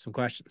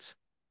questions.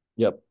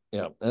 yep,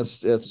 yeah,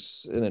 that's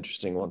an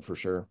interesting one for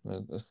sure.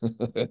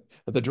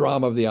 The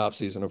drama of the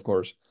offseason, of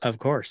course. Of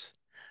course.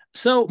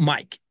 So,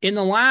 Mike, in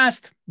the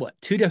last,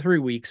 2 to 3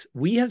 weeks,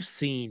 we have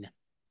seen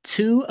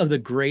two of the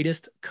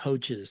greatest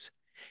coaches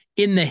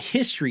in the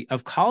history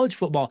of college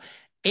football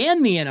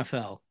and the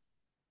NFL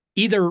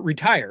either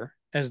retire,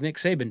 as Nick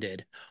Saban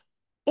did,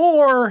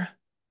 or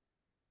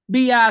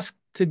be asked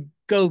to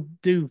go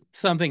do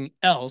something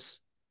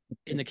else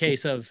in the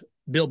case of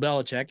Bill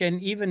Belichick,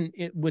 and even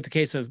with the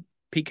case of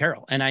Pete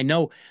Carroll. And I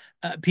know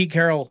Pete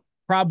Carroll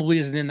probably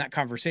isn't in that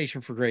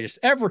conversation for greatest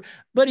ever,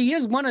 but he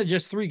is one of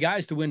just 3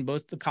 guys to win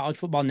both the college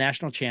football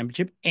national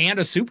championship and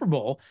a Super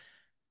Bowl.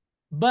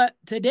 But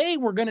today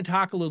we're going to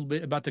talk a little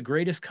bit about the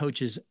greatest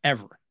coaches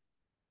ever.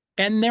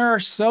 And there are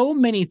so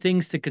many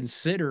things to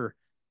consider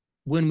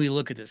when we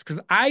look at this, because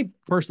I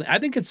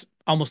think it's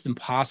almost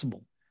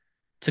impossible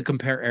to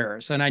compare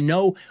eras. And I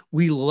know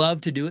we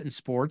love to do it in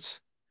sports,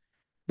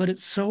 but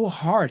it's so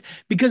hard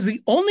because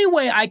the only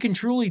way I can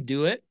truly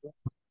do it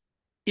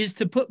is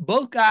to put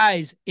both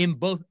guys in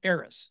both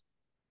eras.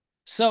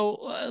 So,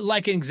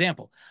 like an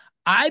example,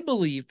 I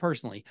believe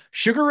personally,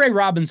 Sugar Ray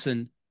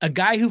Robinson, a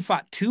guy who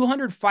fought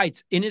 200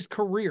 fights in his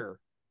career,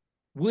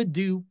 would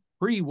do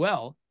pretty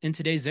well in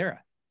today's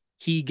era.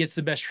 He gets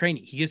the best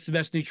training, he gets the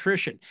best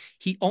nutrition.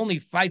 He only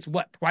fights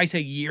twice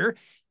a year.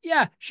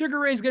 Yeah, Sugar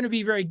Ray's going to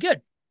be very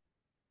good.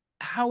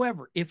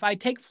 However, if I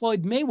take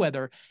Floyd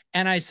Mayweather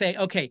and I say,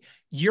 okay,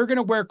 you're going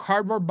to wear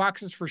cardboard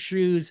boxes for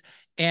shoes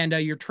and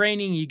you're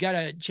training, you got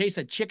to chase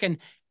a chicken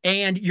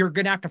and you're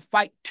going to have to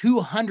fight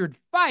 200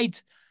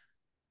 fights,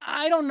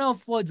 I don't know if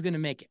Floyd's going to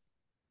make it.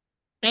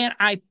 And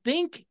I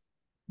think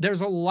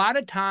there's a lot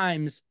of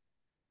times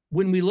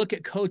when we look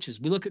at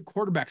coaches, we look at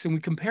quarterbacks and we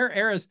compare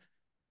eras,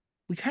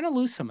 we kind of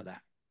lose some of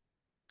that.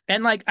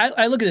 And like,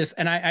 I look at this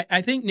and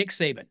I think Nick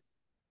Saban,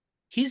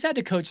 he's had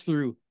to coach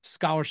through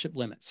scholarship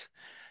limits,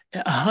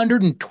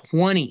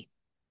 120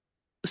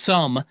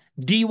 some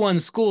D1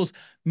 schools,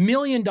 $1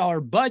 million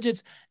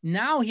budgets.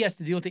 Now he has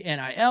to deal with the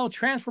NIL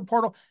transfer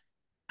portal.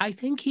 I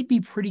think he'd be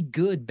pretty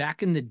good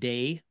back in the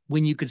day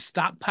when you could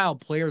stockpile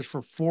players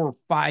for 4 or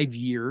 5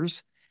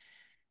 years.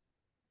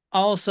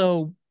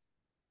 Also,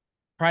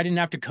 probably didn't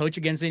have to coach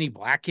against any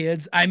black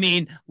kids. I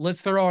mean,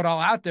 let's throw it all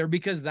out there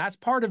because that's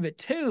part of it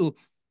too.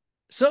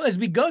 So as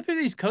we go through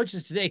these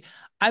coaches today,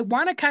 I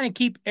want to kind of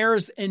keep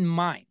eras in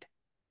mind.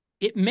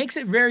 It makes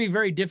it very,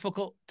 very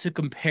difficult to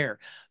compare.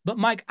 But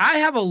Mike, I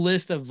have a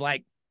list of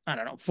like, I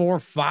don't know, 4 or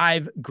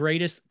 5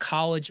 greatest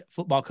college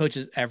football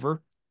coaches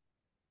ever.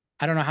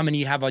 I don't know how many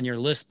you have on your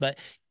list, but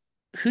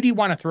who do you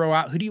want to throw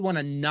out? Who do you want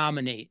to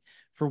nominate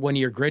for one of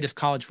your greatest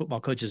college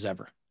football coaches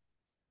ever?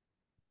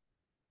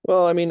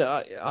 Well, I mean,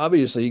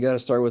 obviously, you got to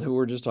start with who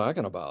we're just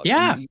talking about.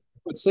 Yeah. You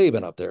put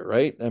Saban up there,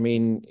 right? I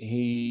mean,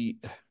 he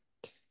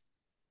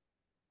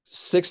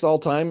sixth all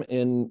time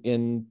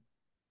in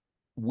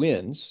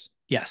wins.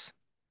 Yes.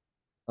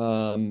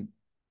 Um,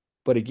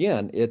 but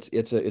again,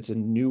 it's a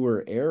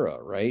newer era,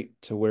 right?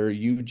 To where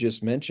you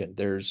just mentioned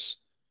there's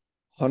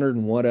 100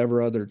 and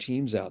whatever other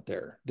teams out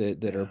there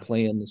that are Yeah.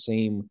 playing the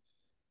same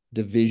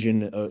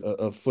division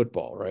of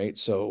football, right?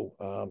 So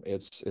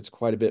it's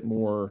quite a bit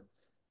more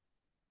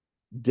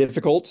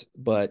difficult,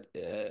 but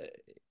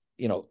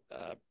you know,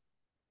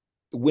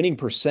 winning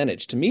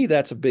percentage to me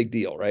that's a big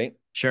deal, right?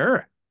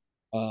 Sure.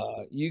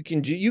 You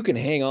can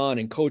hang on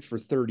and coach for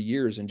 30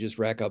 years and just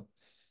rack up,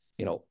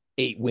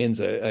 8 wins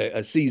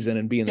a season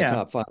and be in the Yeah.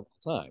 top 5 all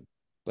the time.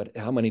 But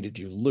how many did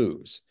you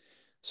lose?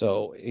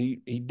 So he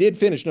did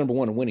finish number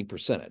one in winning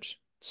percentage.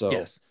 So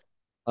Yes.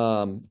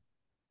 um,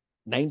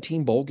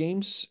 19 bowl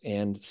games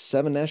and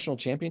 7 national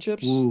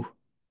championships. Ooh, To tough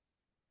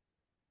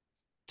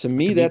to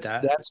me, beat that's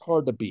that. that's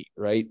hard to beat,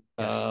 right?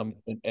 Yes.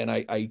 And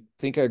I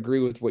think I agree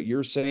with what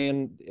you're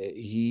saying.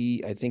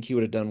 I think he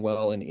would have done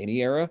well in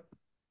any era.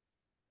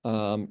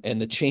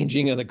 And the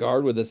changing of the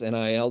guard with this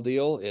NIL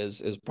deal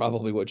is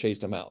probably what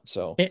chased him out.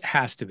 So, It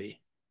has to be.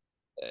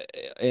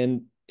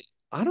 and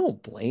I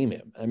don't blame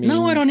him. I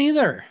No, I mean, don't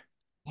either.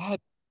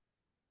 that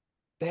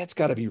that's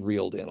got to be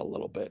reeled in a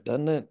little bit,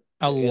 doesn't it?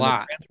 A In the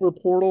lot. transfer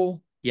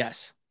portal,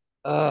 Yes.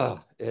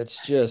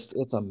 it's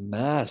a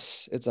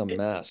mess. It's a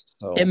mess.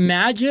 So,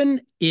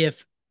 Imagine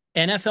if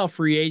NFL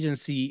free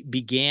agency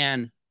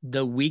began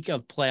the week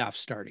of playoffs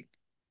starting.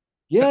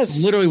 That's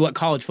yes, literally what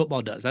college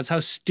football does. That's how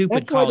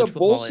stupid that's why the college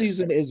bowl football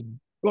season is is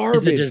a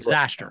garbage right now.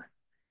 disaster.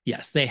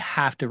 Yes, they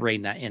have to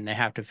rein that in. They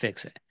have to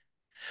fix it.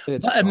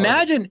 It's But garbage.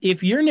 imagine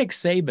if you're Nick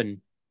Saban,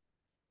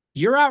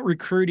 you're out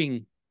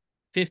recruiting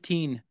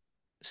 15,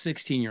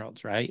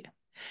 16-year-olds, right?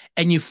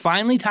 And you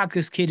finally talk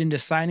this kid into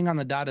signing on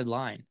the dotted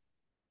line.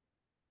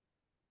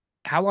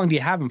 How long do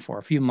you have him for?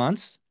 A few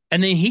months?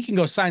 And then he can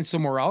go sign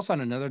somewhere else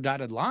on another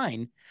dotted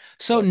line.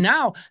 So Yep.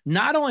 now,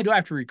 not only do I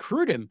have to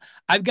recruit him,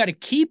 I've got to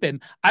keep him.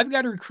 I've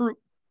got to recruit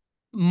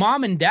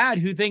mom and dad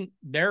who think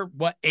they're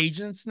what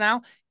agents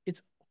now.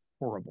 It's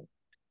horrible.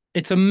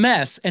 It's a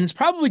mess, and it's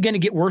probably going to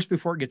get worse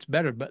before it gets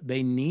better. But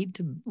they need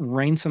to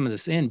rein some of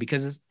this in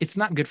because it's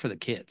not good for the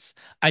kids.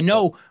 I No.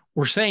 know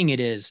we're saying it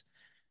is.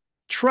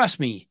 Trust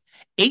me,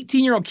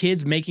 18-year-old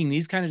kids making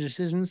these kind of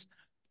decisions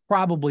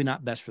probably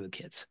not best for the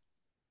kids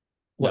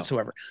No.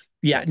 whatsoever.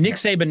 Yeah, No. Nick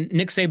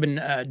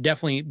Saban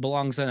definitely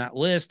belongs on that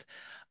list.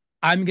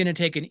 I'm going to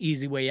take an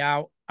easy way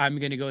out. I'm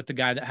going to go with the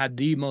guy that had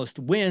the most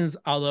wins,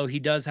 although he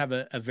does have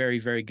a very,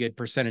 very good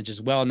percentage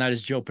as well. And that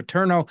is Joe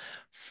Paterno,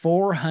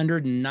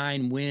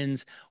 409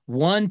 wins,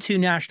 won 2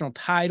 national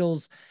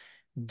titles,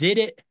 did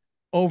it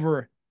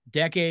over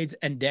decades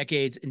and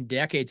decades and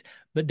decades.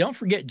 But don't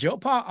forget, Joe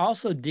Pa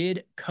also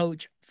did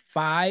coach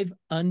 5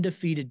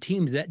 undefeated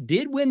teams that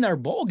did win their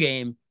bowl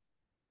game.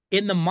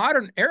 In the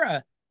modern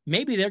era,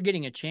 maybe they're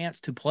getting a chance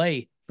to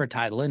play for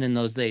title. And in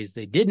those days,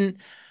 they didn't.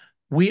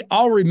 We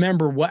all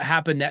remember what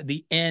happened at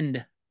the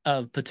end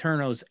of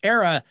Paterno's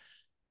era.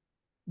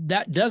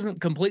 That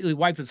doesn't completely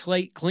wipe the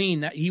slate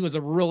clean that he was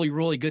a really,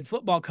 really good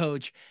football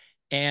coach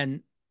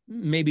and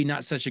maybe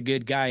not such a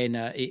good guy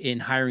in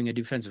hiring a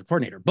defensive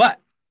coordinator. But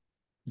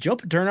Joe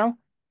Paterno,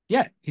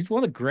 yeah, he's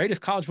one of the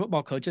greatest college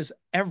football coaches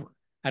ever.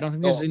 I don't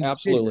think there's Oh, any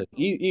dispute. absolutely.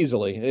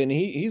 Easily. And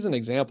he's an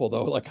example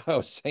though, like I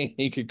was saying,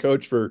 he could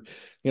coach for,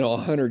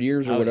 100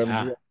 years or Oh, whatever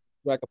and yeah. just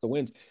rack up the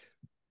wins.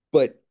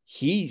 But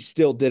he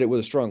still did it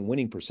with a strong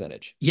winning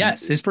percentage.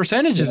 Yes, He his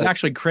percentage you is know,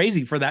 actually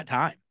crazy for that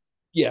time,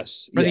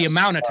 yes, for the yes.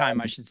 amount of time,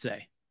 I should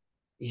say.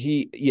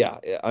 Yeah,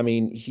 I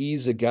mean,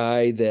 he's a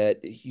guy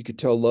that you could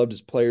tell loved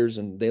his players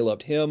and they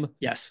loved him.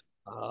 Yes.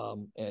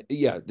 And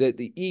yeah,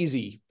 the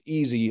easy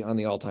on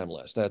the all-time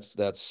list.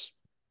 That's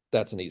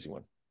an easy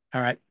one.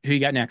 All right. Who you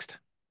got next?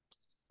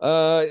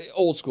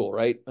 Old school,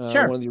 right? One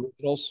Sure. of the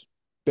originals,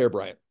 Bear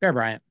Bryant. Bear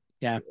Bryant.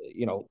 Yeah.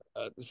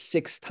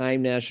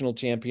 6-time national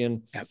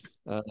champion. Yep.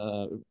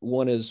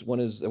 One is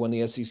won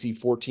the SEC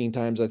 14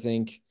 times, I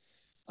think.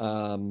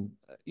 Um,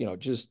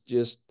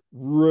 just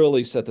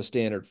really set the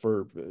standard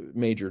for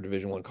major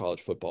Division I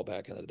college football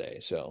back in the day.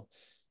 So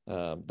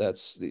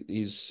that's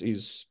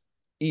he's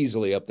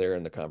easily up there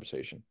in the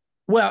conversation.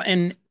 Well,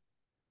 and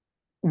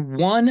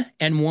one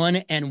and one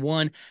and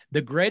one.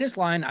 The greatest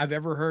line I've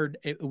ever heard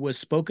it was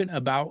spoken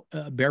about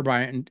Bear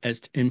Bryant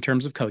as in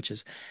terms of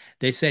coaches.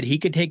 They said he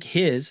could take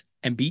his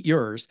and beat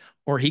yours,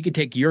 or he could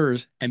take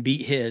yours and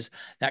beat his.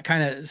 That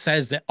kind of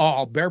says that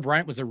Bear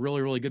Bryant was a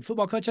really, really good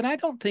football coach, and I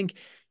don't think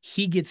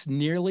he gets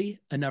nearly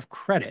enough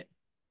credit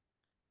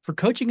for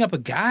coaching up a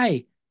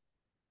guy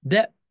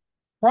that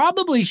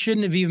probably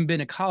shouldn't have even been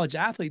a college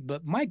athlete,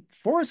 but Mike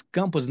Forrest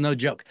Gump was no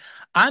joke.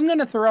 I'm going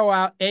to throw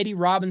out Eddie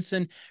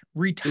Robinson, He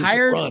could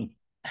retired. run.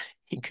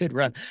 He could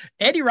run.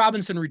 Eddie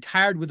Robinson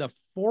retired with a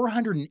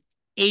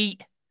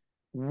 408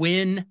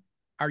 win.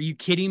 Are you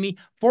kidding me?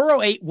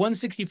 408,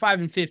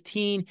 165, and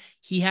 15.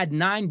 He had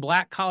 9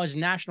 black college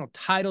national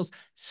titles,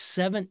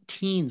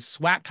 17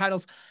 SWAC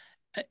titles.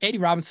 Eddie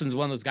Robinson's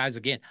one of those guys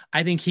again.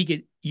 I think he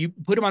could, you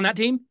put him on that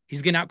team,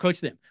 he's going to outcoach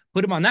them.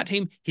 Put him on that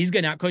team, he's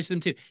going to outcoach them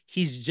too.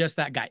 He's just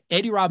that guy.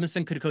 Eddie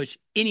Robinson could have coached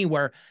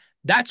anywhere.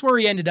 That's where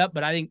he ended up,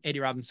 but I think Eddie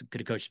Robinson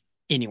could have coached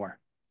anywhere,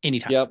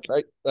 anytime. Yep,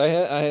 I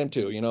had him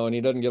too, and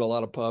he doesn't get a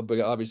lot of pub, but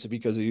obviously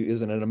because he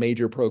isn't in a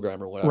major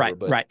program or whatever. Right,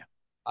 But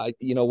right.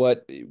 you know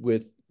what,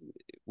 with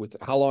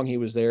how long he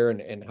was there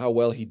and how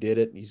well he did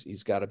it,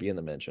 he's got to be in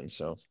the mention.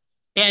 So,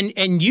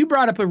 And you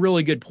brought up a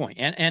really good point,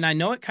 and I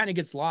know it kind of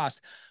gets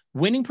lost.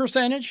 Winning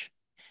percentage,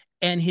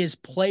 and his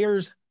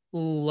players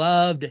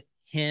loved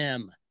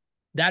him.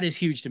 That is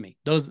huge to me.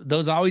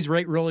 Those always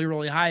rate really,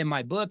 really high in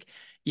my book.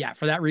 Yeah,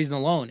 for that reason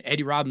alone,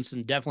 Eddie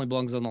Robinson definitely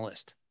belongs on the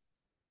list.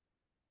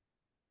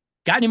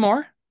 Got any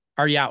more?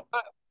 Are you out?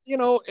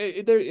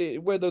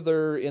 whether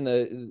they're in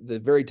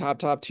the very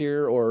top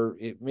tier or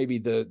maybe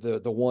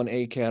the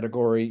 1A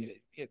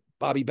category,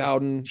 Bobby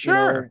Bowden,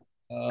 Sure.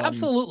 um,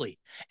 Absolutely.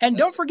 And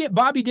don't forget,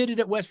 Bobby did it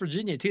at West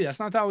Virginia, too. That's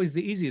not always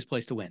the easiest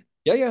place to win.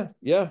 yeah.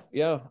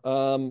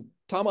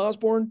 Tom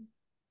Osborne,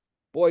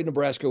 boy,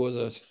 Nebraska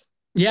was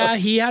Yeah,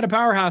 he had a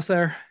powerhouse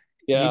there.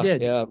 He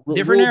did. yeah,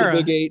 Different ruled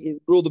the Big era.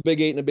 Eight, ruled the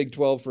Big Eight and the Big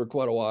 12 for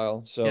quite a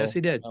while. Yes, So,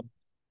 he did.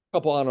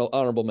 couple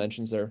honorable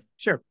mentions there.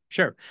 Sure,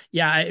 sure.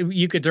 Yeah,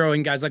 you could throw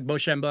in guys like Bo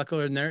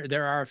Schembechler, and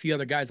there are a few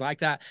other guys like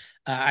that.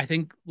 I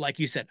think, like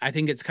you said, I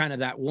think it's kind of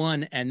that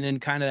one, and then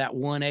kind of that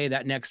 1A,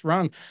 that next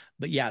rung.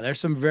 But yeah, there's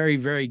some very,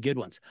 very good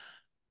ones.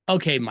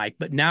 Okay, Mike,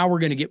 but now we're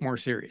going to get more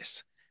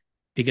serious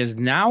because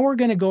now we're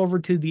going to go over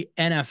to the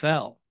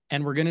NFL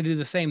and we're going to do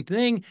the same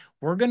thing.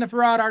 We're going to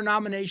throw out our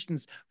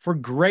nominations for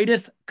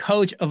greatest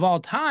coach of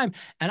all time.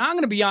 And I'm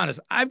going to be honest,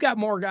 I've got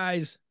more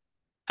guys.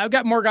 I've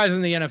got more guys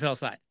on the NFL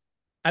side.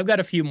 I've got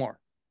a few more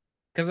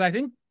because I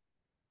think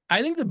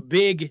the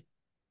big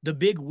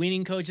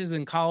winning coaches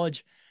in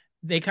college,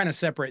 they kind of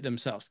separate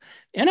themselves.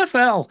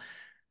 NFL,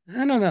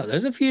 I don't know.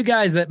 There's a few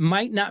guys that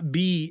might not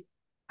be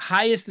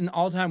highest in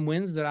all-time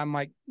wins that I'm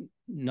like,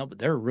 no, but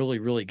they're a really,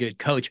 really good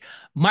coach.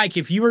 Mike,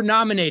 if you were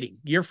nominating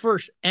your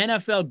first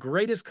NFL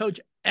greatest coach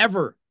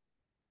ever,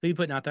 who are you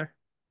putting out there?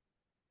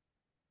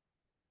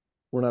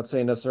 We're not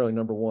saying necessarily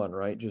number one,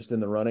 right? Just in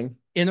the running.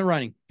 In the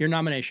running, your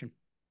nomination.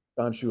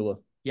 Don Shula,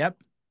 Yep.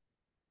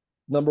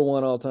 number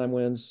one all time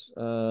wins,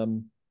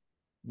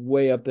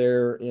 way up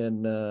there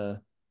in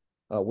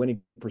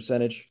winning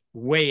percentage.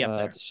 Way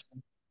up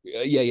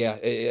there.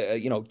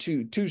 Yeah.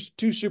 Two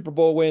Super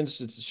Bowl wins.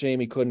 It's a shame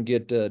he couldn't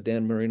get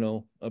Dan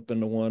Marino up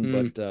into one,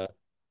 Mm,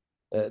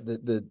 but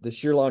the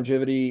sheer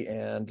longevity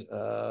and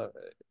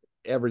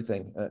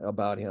everything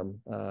about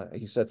him,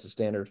 he sets the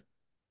standard.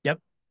 yep.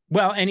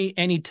 Well, and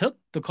he took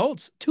the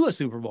Colts to a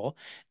Super Bowl,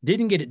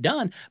 didn't get it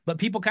done, but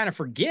people kind of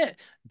forget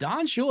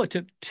Don Shula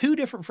took two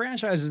different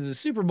franchises to the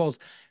Super Bowls.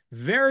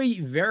 Very,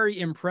 very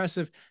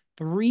impressive.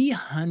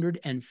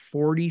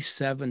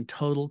 347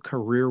 total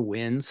career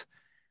wins.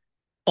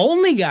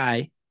 Only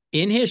guy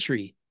in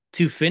history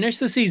to finish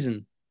the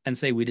season and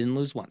say we didn't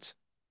lose once.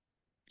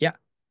 Yeah.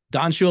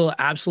 Don Shula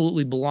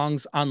absolutely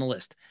belongs on the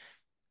list.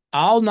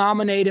 I'll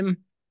nominate him.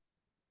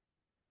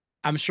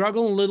 I'm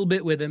struggling a little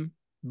bit with him,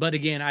 but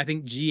again, I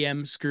think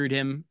GM screwed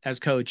him as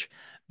coach.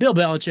 Bill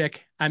Belichick,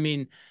 I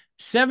mean,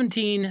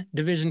 17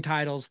 division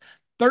titles,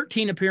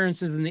 13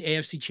 appearances in the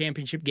AFC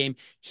Championship game.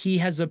 He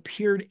has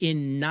appeared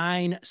in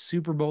 9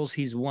 Super Bowls.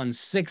 He's won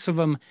 6 of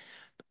them.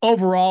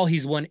 Overall,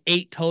 he's won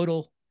 8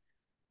 total,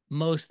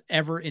 most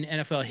ever in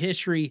NFL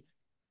history.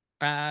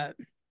 Uh,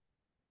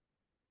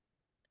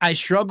 I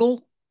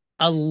struggle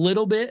a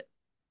little bit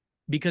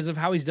because of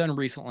how he's done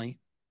recently.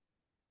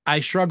 I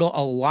struggle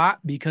a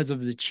lot because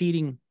of the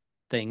cheating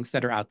things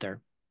that are out there.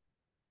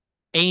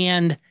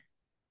 And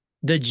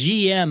the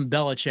GM,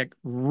 Belichick,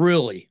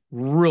 really,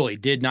 really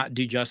did not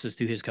do justice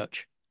to his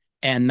coach.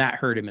 And that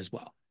hurt him as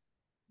well.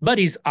 But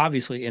he's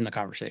obviously in the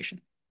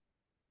conversation.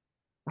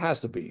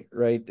 Has to be,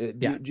 right?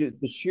 Yeah,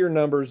 The sheer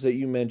numbers that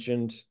you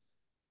mentioned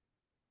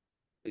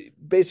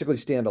basically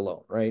stand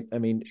alone, right? I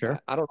mean, sure.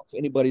 I don't know if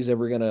anybody's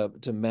ever gonna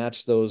to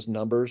match those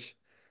numbers.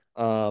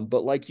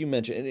 But like you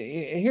mentioned,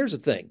 and here's the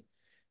thing,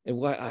 and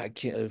why I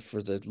can't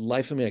for the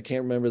life of me, I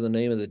can't remember the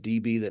name of the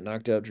DB that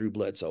knocked out Drew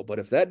Bledsoe. But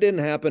if that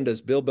didn't happen,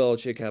 does Bill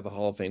Belichick have a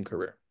Hall of Fame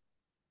career?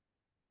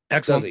 Does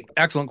Excellent, he?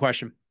 excellent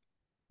question.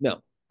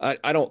 No, I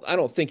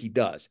don't think he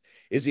does.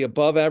 Is he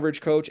above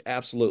average coach?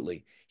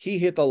 Absolutely. He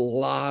hit the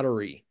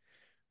lottery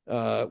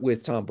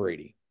with Tom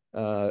Brady.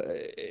 Uh,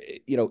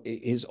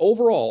 his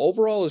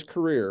overall his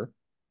career,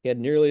 he had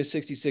nearly a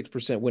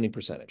 66% winning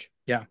percentage.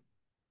 Yeah.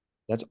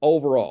 That's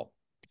overall.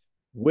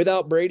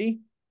 Without Brady,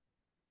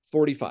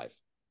 45.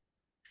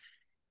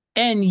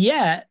 And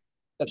yet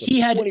That's a he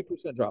had,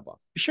 20% drop off.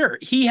 sure,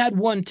 he had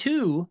won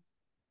 2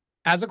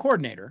 as a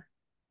coordinator.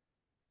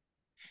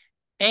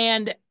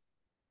 And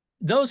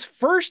those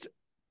first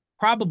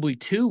probably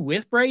 2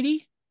 with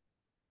Brady,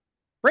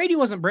 Brady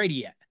wasn't Brady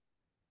yet.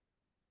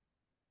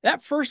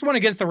 That first one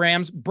against the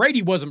Rams,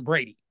 Brady wasn't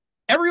Brady.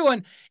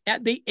 Everyone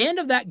at the end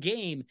of that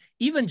game,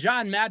 even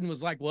John Madden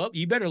was like, well,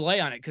 you better lay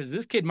on it because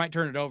this kid might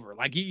turn it over.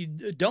 Like, you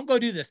don't go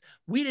do this.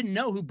 We didn't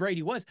know who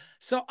Brady was.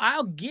 So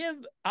I'll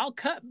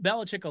cut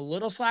Belichick a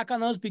little slack on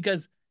those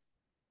because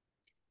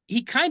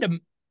he kind of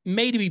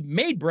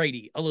made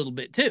Brady a little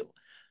bit too.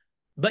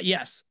 But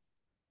yes,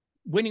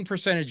 winning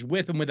percentage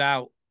with and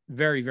without,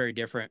 very, very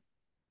different.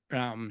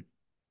 Um,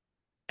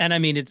 and I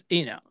mean, it's,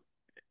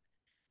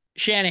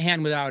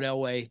 Shanahan without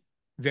Elway,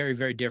 very,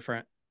 very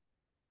different.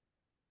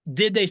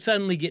 Did they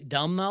suddenly get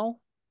dumb though?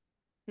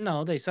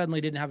 No, they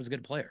suddenly didn't have as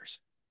good players.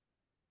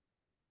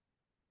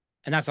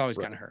 And that's always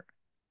Right. kind of hurt.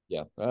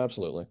 Yeah,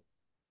 absolutely.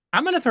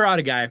 I'm going to throw out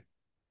a guy.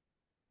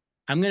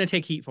 I'm going to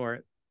take heat for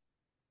it,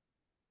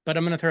 but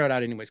I'm going to throw it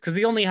out anyways because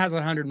he only has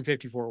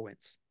 154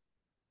 wins,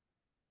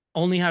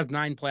 only has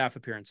 9 playoff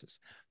appearances,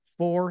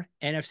 4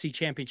 NFC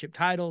championship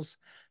titles,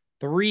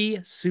 3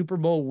 Super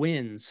Bowl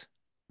wins.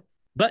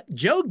 But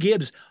Joe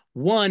Gibbs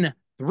won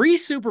 3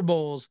 Super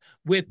Bowls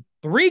with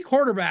 3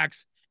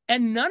 quarterbacks,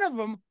 and none of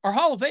them are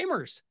Hall of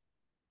Famers.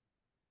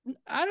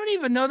 I don't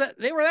even know that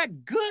they were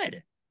that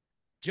good.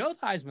 Joe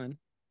Theismann,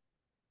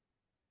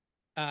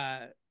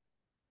 uh,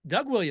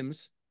 Doug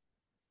Williams,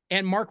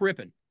 and Mark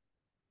Rippon.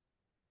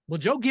 Well,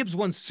 Joe Gibbs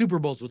won Super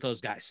Bowls with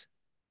those guys.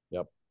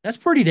 Yep. That's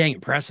pretty dang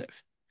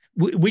impressive.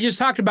 We just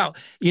talked about,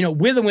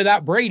 with and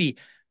without Brady,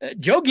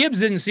 Joe Gibbs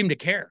didn't seem to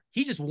care.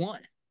 He just won.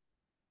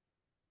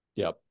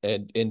 Yep.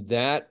 And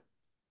that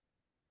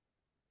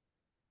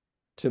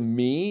to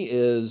me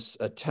is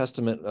a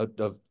testament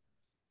of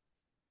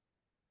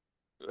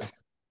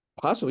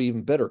possibly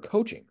even better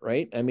coaching,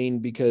 right? I mean,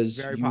 because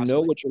Very you know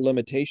possibly. what your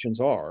limitations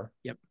are.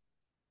 Yep.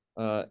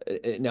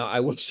 Now, I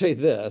will say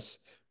this: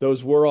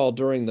 those were all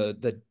during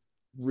the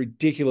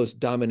ridiculous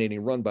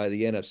dominating run by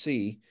the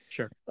NFC.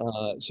 Sure.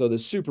 So the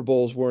Super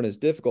Bowls weren't as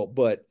difficult,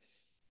 but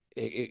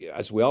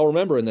as we all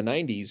remember in the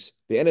 '90s,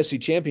 the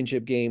NFC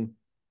Championship game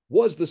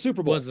was the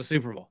Super Was Bowl, the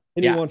Super Bowl.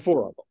 and he Yeah. won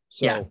 4 of them.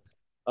 Yeah.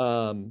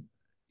 So,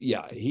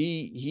 yeah,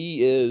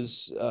 he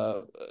is.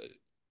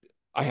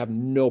 I have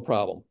no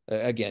problem.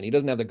 Again, he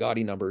doesn't have the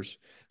gaudy numbers,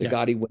 the Yeah.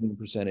 gaudy winning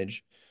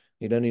percentage.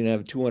 He doesn't even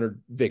have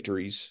 200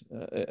 victories,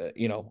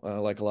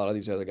 like a lot of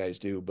these other guys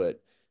do.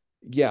 But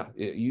yeah,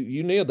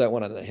 you nailed that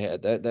one on the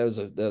head. That was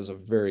a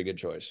very good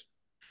choice.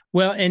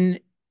 Well, and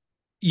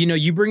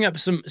you bring up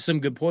some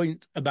good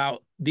points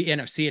about the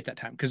NFC at that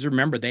time because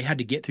remember they had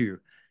to get through,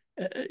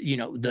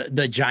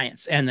 the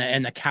Giants and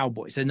the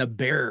Cowboys and the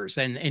Bears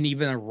and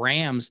even the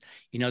Rams.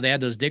 They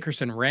had those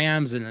Dickerson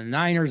Rams and the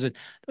Niners, and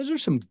those are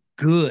some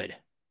good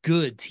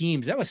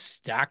teams. That was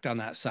stacked on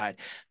that side.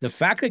 The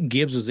fact that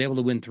Gibbs was able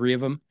to win 3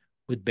 of them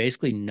with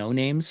basically no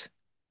names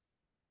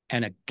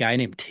and a guy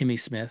named Timmy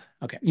Smith.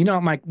 Okay,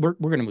 Mike, we're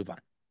gonna move on.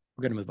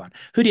 We're gonna move on.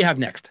 Who do you have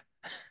next?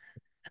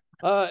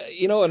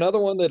 Another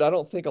one that I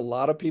don't think a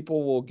lot of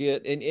people will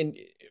get, and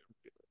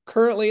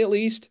currently at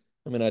least,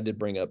 I mean, I did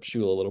bring up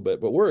Shula a little bit,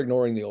 but we're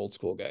ignoring the old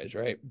school guys,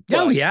 right?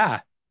 Oh But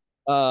yeah.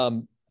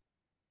 um,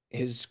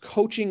 his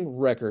coaching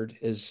record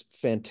is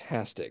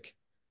fantastic.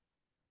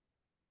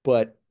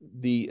 But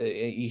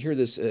you hear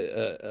this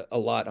a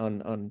lot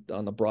on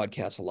the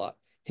broadcast a lot.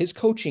 His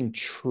coaching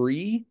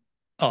tree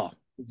Oh,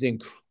 is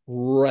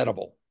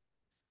incredible.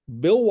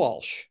 Bill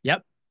Walsh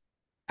yep.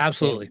 and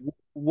Absolutely.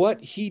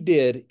 what he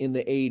did in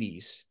the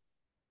 80s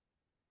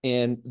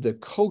and the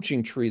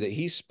coaching tree that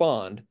he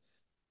spawned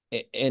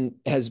and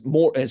has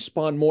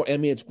spawned more. I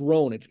mean, it's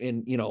grown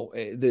and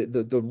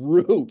the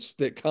roots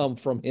that come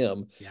from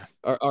him Yeah.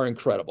 are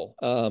incredible.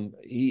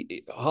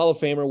 He Hall of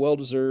Famer, well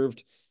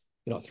deserved,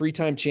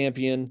 3-time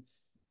champion,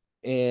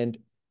 and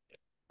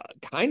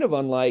kind of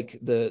unlike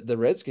the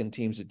Redskin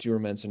teams that you were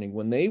mentioning,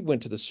 when they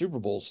went to the Super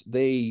Bowls,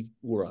 they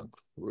were on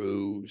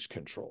cruise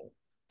control.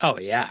 Oh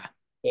yeah.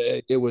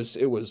 It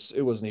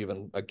wasn't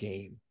even a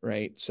game,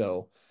 right?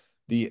 So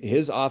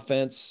his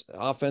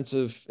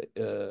offensive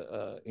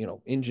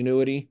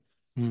ingenuity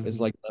is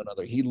Mm-hmm. like none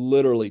other. He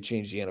literally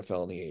changed the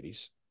NFL in the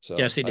 80s.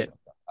 Yes, So he I did.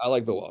 I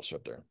like Bill Walsh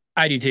up there.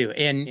 I do too.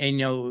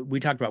 And we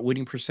talked about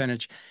winning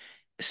percentage.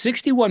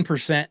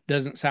 61%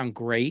 doesn't sound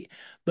great,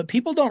 but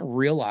people don't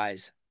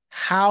realize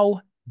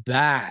how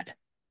bad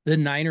the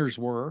Niners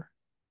were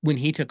when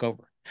he took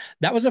over.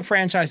 That was a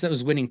franchise that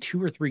was winning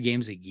 2 or 3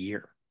 games a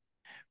year.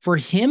 For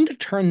him to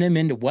turn them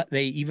into what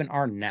they even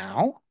are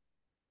now,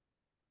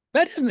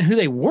 that isn't who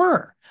they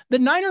were. The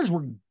Niners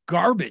were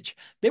garbage.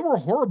 They were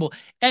horrible.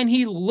 And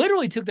he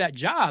literally took that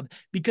job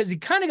because he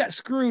kind of got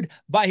screwed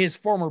by his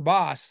former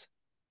boss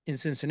in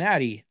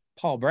Cincinnati,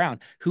 Paul Brown,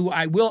 who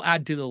I will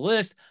add to the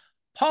list.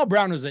 Paul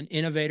Brown was an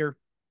innovator.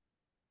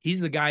 He's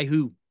the guy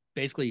who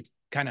basically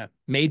kind of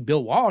made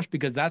Bill Walsh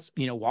because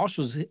Walsh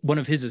was one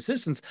of his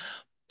assistants.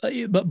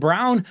 But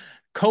Brown,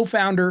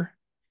 co-founder,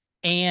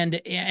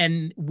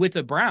 and with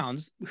the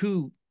Browns,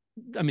 who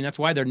I mean, that's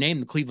why they're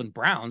named the Cleveland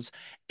Browns.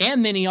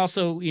 And then he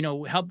also,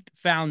 helped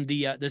found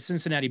the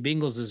Cincinnati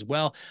Bengals as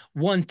well.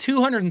 Won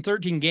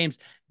 213 games.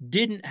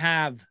 Didn't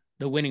have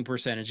the winning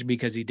percentage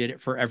because he did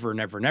it forever and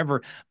ever and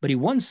ever. But he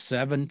won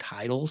 7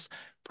 titles.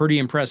 Pretty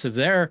impressive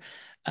there.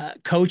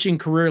 Coaching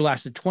career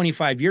lasted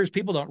 25 years.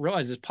 People don't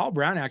realize this. Paul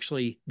Brown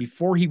actually,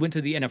 before he went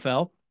to the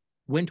NFL,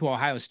 went to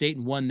Ohio State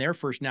and won their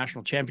first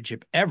national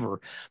championship ever.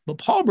 But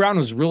Paul Brown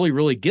was really,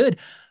 really good.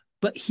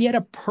 But he had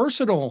a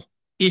personal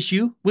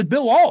issue with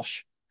Bill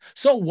Walsh.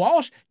 So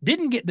Walsh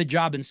didn't get the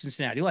job in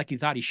Cincinnati like he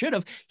thought he should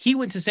have. He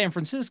went to San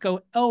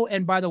Francisco. Oh,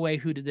 and by the way,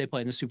 who did they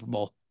play in the Super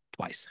Bowl?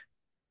 Twice.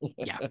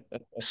 Yeah.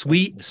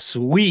 Sweet,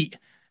 sweet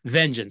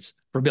vengeance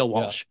for Bill Yeah.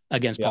 Walsh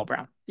against Yeah. Paul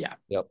Brown. Yeah.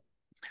 Yep.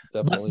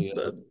 But Definitely a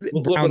little bit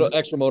of Browns,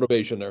 extra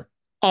motivation there.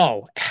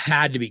 oh,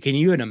 had to be. Can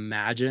you even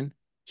imagine?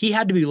 He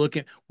had to be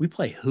looking. We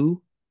play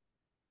who?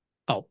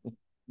 Oh,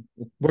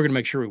 we're gonna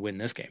make sure we win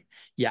this game.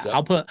 Yeah, Yep.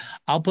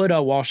 I'll put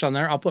Walsh on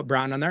there. I'll put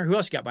Brown on there. Who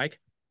else you got, Mike?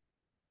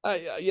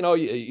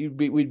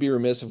 We'd be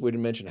remiss if we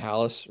didn't mention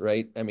Hallis,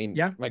 right? I mean,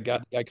 Yeah. my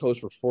God, the guy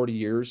coached for 40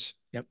 years,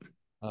 Yep.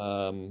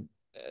 um,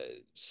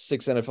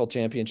 6 NFL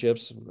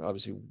championships.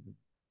 Obviously,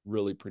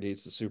 really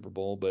predates the Super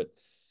Bowl, but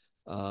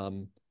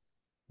um,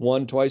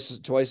 won twice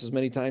as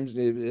many times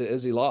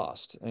as he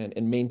lost,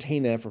 and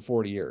maintained that for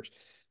 40 years.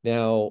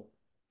 Now,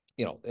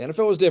 the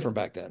NFL was different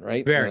back then,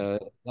 right? Very,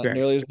 Not very.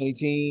 nearly as many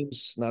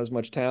teams, not as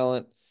much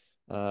talent.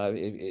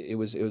 It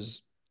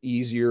was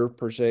easier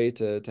per se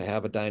to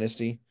have a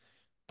dynasty,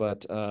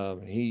 but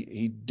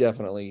he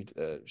definitely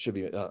should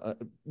be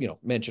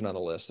mentioned on the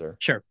list there.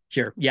 Sure,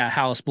 sure. Yeah,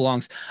 Hallis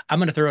belongs. I'm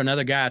going to throw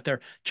another guy out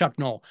there, Chuck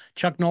Noll.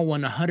 Chuck Noll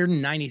won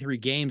 193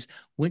 games,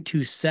 went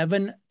to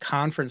 7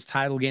 conference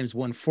title games,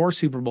 won 4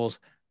 Super Bowls,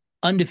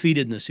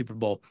 undefeated in the Super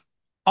Bowl.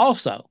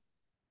 Also,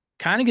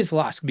 kind of gets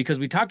lost because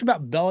we talked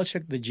about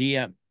Belichick, the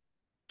GM.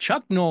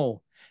 Chuck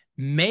Noll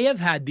may have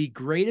had the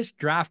greatest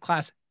draft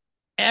class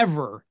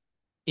ever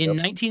in Yep.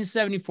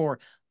 1974.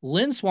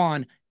 Lynn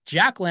Swann,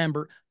 Jack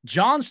Lambert,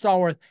 John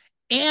Stallworth,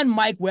 and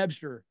Mike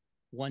Webster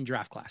one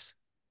draft class.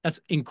 That's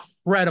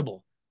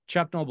incredible.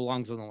 Chuck Noll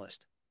belongs on the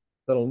list.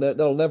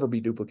 That'll never be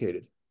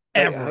duplicated.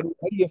 Ever. How do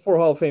you have 4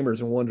 Hall of Famers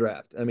in one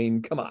draft? I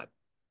mean, come on.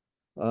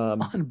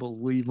 Um,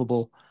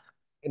 Unbelievable.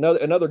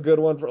 another good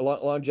one for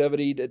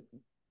longevity.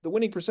 The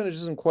winning percentage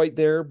isn't quite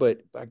there,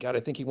 but God,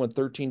 I think he won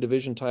 13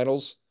 division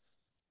titles.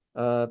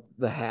 The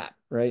hat,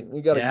 right?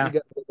 You Yeah.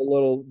 got a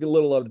little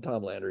love to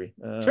Tom Landry.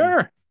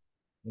 Sure.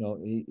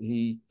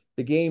 He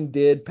the game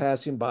did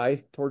pass him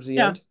by towards the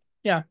Yeah. end.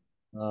 Yeah.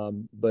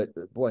 But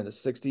boy, in the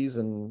 60s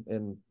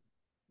and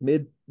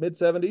mid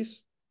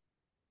 70s,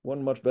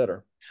 wasn't much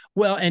better.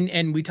 Well,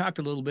 and we talked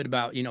a little bit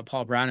about,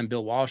 Paul Brown and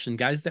Bill Walsh and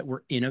guys that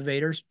were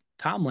innovators.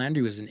 Tom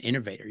Landry was an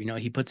innovator.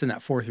 He puts in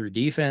that 4-3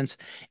 defense,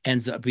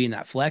 ends up being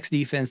that flex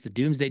defense, the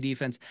doomsday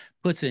defense,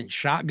 puts in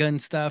shotgun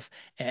stuff.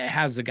 It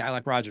has the guy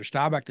like Roger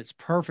Staubach that's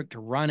perfect to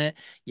run it.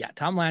 Yeah,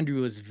 Tom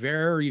Landry was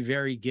very,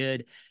 very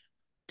good.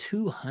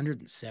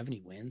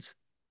 270 wins.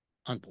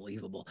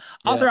 Unbelievable.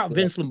 I'll Yeah, throw out yeah.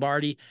 Vince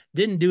Lombardi.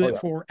 Didn't do Oh it yeah.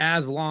 for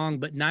as long,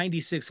 but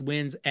 96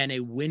 wins and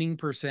a winning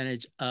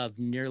percentage of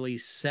nearly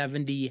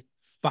 75%.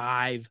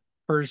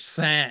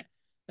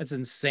 That's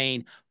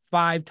insane.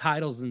 5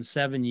 titles in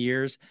 7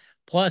 years.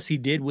 Plus, he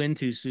did win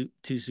two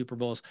Super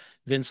Bowls.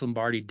 Vince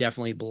Lombardi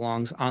definitely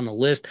belongs on the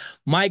list.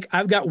 Mike,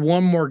 I've got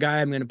one more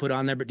guy I'm going to put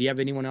on there, but do you have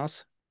anyone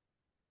else?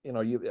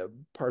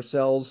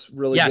 Parcells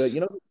really good. Yes,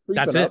 You know who's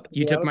that's creeping it. up, to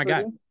You be took my honest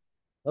with guy.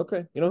 you?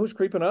 Okay. You know who's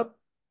creeping up?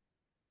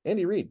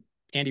 Andy Reid.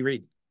 Andy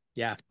Reid.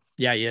 Yeah.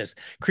 Yeah, he is.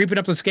 Creeping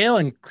up the scale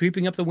and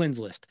creeping up the wins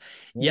list. I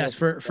don't know Yes, if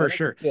the, I for don't know if the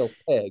sure. scale's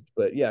pegged,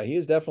 but yeah, he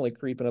is definitely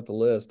creeping up the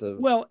list of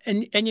Well,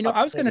 and top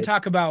I was going to candidates.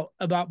 talk about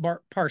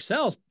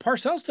Parcells.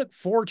 Parcells took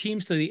 4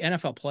 teams to the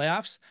NFL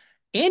playoffs.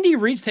 Andy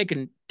Reid's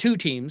taken 2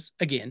 teams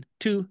again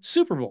to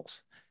Super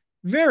Bowls.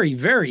 Very,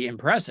 very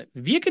impressive.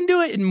 If you can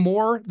do it in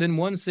more than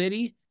one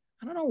city,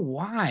 I don't know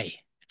why.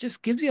 It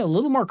just gives you a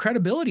little more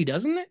credibility,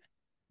 doesn't it?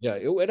 Yeah,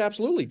 it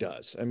absolutely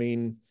does. I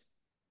mean,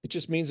 it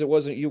just means you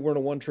weren't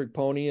a one-trick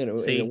pony, and it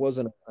See,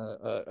 wasn't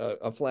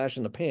a flash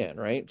in the pan,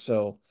 right?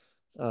 So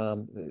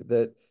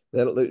that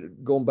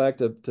going back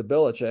to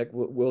Belichick,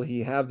 will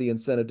he have the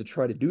incentive to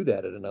try to do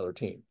that at another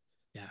team?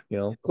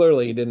 yeah,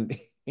 Clearly he didn't.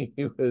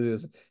 He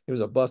was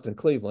a bust in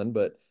Cleveland,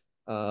 but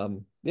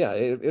yeah,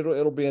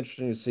 it'll be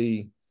interesting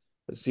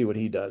to see what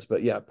he does.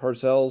 But yeah,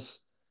 Parcells,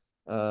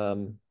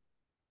 um,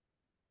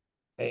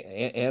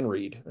 and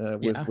Reed,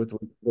 with yeah.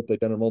 what they've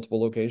done in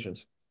multiple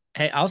locations.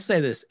 Hey, I'll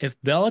say this: if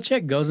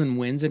Belichick goes and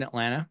wins in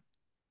Atlanta,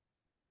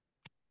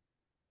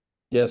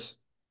 Yes,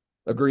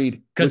 agreed.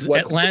 With because what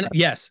Atlanta, quarterback?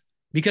 yes,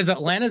 because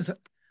Atlanta's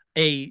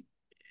a,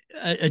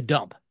 a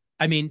dump.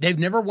 I mean, they've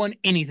never won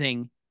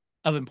anything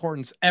of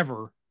importance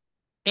ever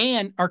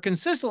and are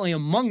consistently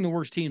among the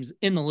worst teams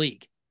in the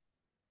league.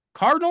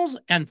 Cardinals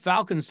and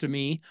Falcons to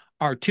me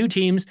are 2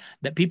 teams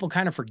that people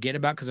kind of forget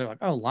about because they're like,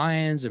 oh,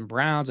 Lions and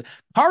Browns.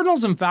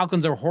 Cardinals and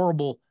Falcons are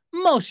horrible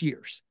most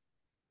years.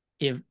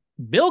 If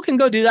Bill can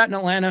go do that in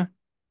Atlanta,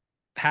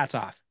 hats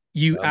off.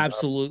 You Um,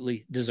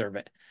 absolutely deserve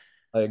it.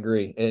 I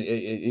agree,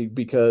 and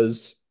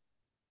because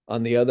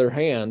on the other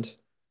hand,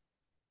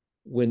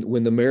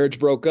 when the marriage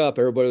broke up,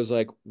 everybody was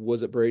like,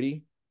 was it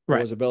Brady or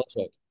Right. was it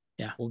Belichick?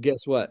 Yeah. Well,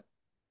 guess what?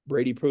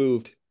 Brady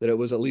proved that it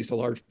was at least a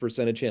large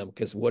percentage him,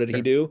 because what did he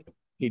Sure. do?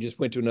 He just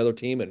went to another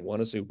team and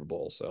won a Super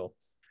Bowl. So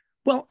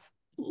Well,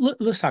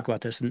 let's talk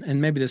about this,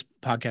 and maybe this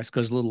podcast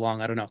goes a little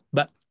long. I don't know,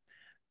 but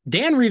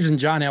Dan Reeves and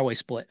John Elway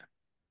split,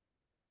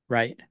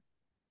 right?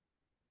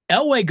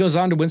 Elway goes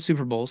on to win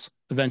Super Bowls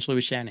eventually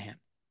with Shanahan.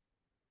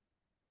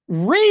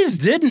 Reeves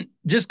didn't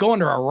just go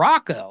under a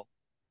rock though.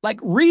 Like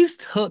Reeves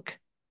took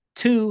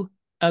two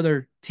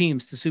other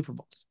teams to Super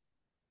Bowls.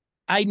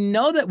 I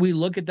know that we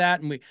look at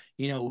that and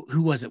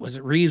who was it? Was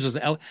it Reeves? Was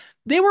it Elway?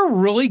 They were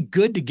really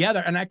good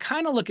together. And I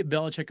kind of look at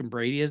Belichick and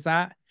Brady as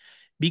that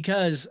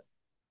because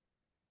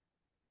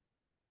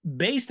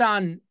based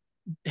on,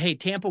 hey,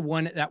 Tampa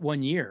won it that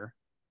one year,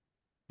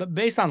 but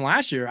based on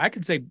last year, I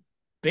could say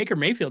Baker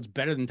Mayfield's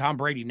better than Tom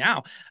Brady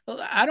now.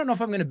 I don't know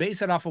if I'm going to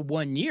base it off of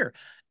one year.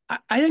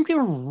 I think they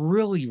were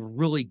really,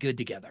 really good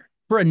together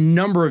for a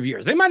number of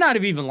years. They might not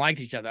have even liked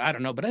each other. I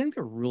don't know, but I think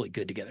they were really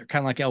good together,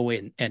 kind of like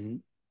Elway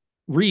and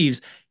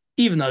Reeves,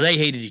 even though they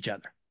hated each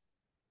other.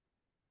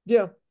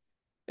 Yeah.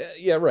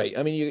 Yeah, right.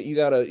 I mean, you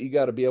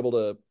gotta be able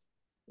to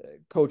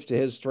coach to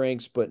his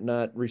strengths, but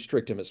not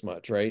restrict him as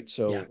much, right? Yeah.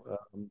 So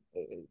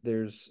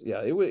there's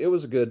yeah, it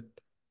was a good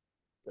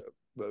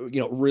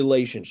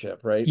relationship,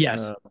 right?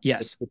 Yes.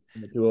 Yes.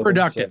 Between the two of them. So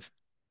Productive.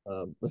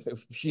 um,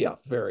 yeah,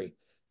 very.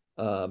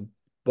 Um,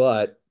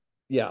 but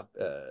yeah,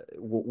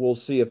 we'll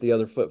see if the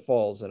other foot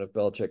falls and if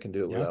Belichick can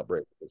do it Yeah. without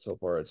Brady. So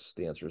far, it's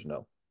the answer is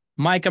no.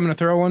 Mike, I'm going to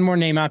throw one more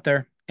name out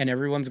there and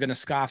everyone's going to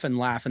scoff and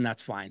laugh, and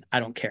that's fine. I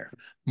don't care.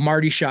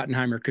 Marty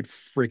Schottenheimer could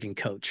freaking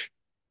coach.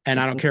 And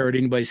I don't care what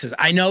anybody says.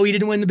 I know he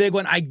didn't win the big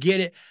one. I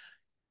get it.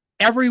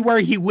 Everywhere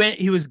he went,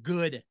 he was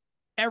good.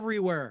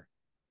 Everywhere.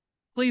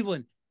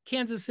 Cleveland,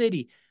 Kansas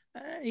City.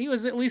 He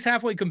was at least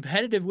halfway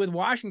competitive with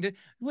Washington.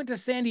 He went to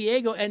San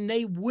Diego, and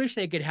they wish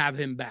they could have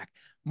him back.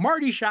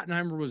 Marty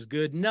Schottenheimer was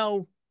good.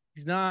 No,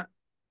 he's not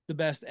the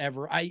best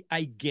ever. I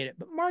get it,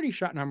 but Marty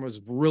Schottenheimer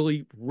was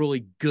really,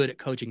 really good at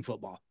coaching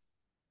football.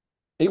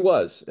 He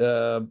was,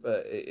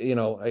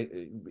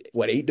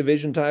 what, 8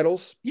 division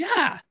titles?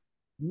 Yeah,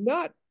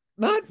 Not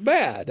not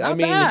bad. I not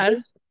mean, bad.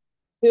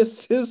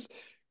 his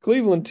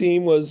Cleveland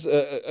team was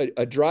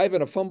a drive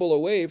and a fumble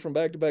away from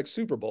back-to-back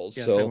Super Bowls.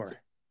 Yes, they So, were.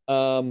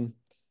 um,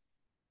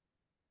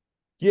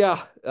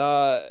 yeah.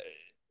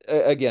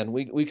 Again,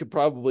 we could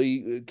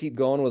probably keep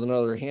going with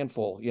another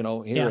handful, here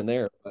Yeah, and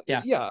there.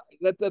 yeah. Yeah,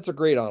 that's a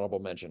great honorable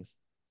mention.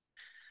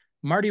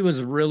 Marty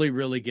was really,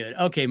 really good.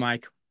 Okay,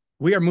 Mike,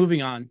 we are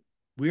moving on.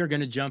 We are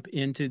going to jump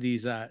into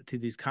these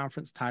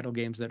conference title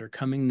games that are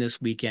coming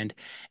this weekend,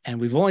 and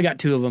we've only got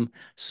two of them,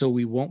 so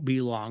we won't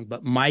be long.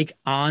 But Mike,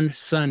 on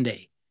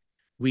Sunday,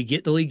 we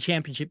get the league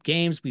championship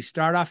games. We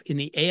start off in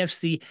the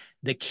AFC.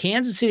 The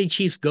Kansas City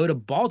Chiefs go to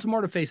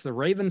Baltimore to face the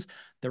Ravens.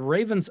 The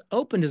Ravens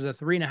opened as a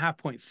 3.5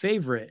 point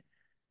favorite.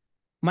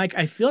 Mike,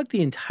 I feel like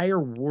the entire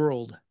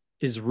world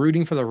is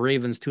rooting for the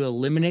Ravens to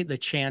eliminate the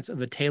chance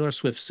of a Taylor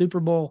Swift Super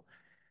Bowl.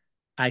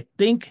 I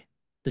think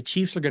the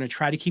Chiefs are going to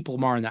try to keep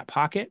Lamar in that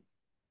pocket,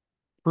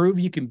 prove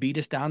you can beat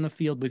us down the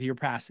field with your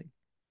passing.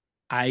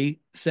 I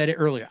said it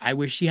earlier. I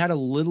wish he had a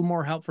little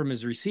more help from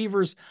his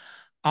receivers.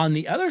 On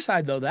the other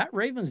side, though, that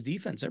Ravens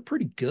defense, they're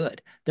pretty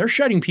good. They're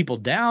shutting people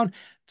down.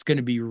 It's going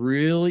to be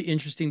really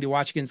interesting to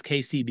watch against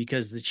KC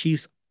because the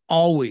Chiefs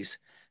always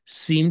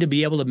seem to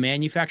be able to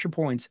manufacture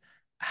points.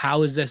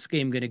 How is this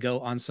game going to go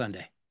on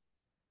Sunday?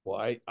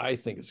 Well, I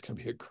think it's going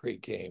to be a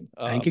great game.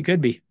 I think it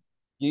could be.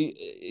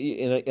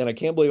 And I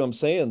can't believe I'm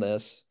saying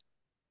this.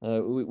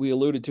 We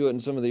alluded to it in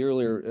some of the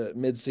earlier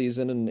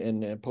midseason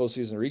and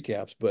postseason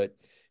recaps, but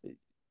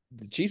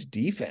the Chiefs'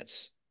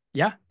 defense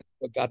Yeah.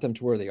 what got them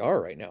to where they are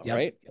right now, Yep.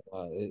 right?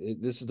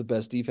 This is the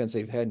best defense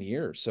they've had in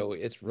years. So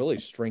it's really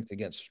strength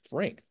against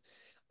strength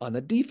on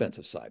the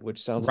defensive side,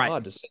 which sounds Right.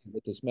 odd to say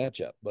with this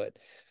matchup, but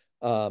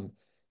um,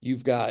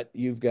 you've got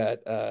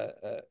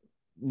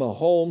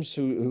Mahomes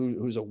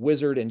who's a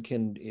wizard and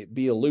can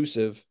be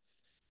elusive,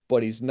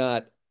 but he's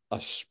not a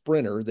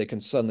sprinter that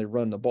can suddenly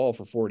run the ball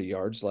for 40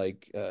 yards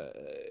like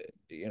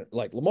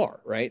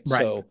Lamar, right?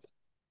 Right. So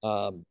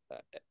um,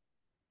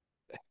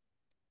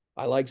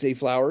 I like Zay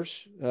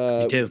Flowers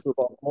Me too. for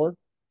Baltimore.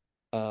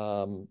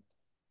 Um,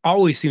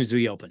 Always seems to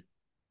be open.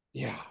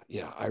 yeah,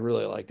 I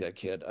really like that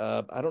kid.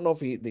 I don't know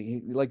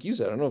if like you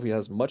said, I don't know if he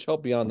has much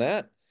help beyond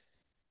that.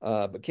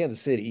 But Kansas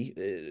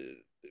City,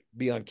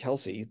 beyond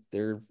Kelsey,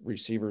 their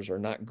receivers are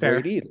not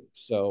great Fair. either.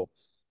 So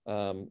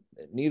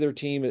neither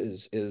team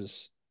is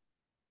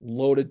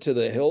loaded to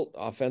the hilt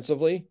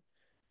offensively,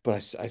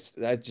 but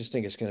I just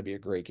think it's going to be a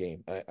great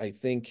game. I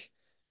think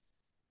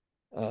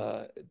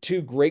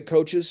two great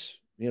coaches.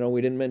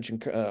 We didn't mention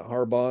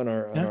Harbaugh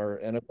and Yeah. our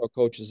NFL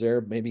coaches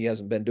there. Maybe he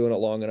hasn't been doing it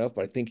long enough,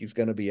 but I think he's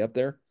going to be up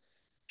there.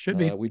 Should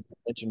be. We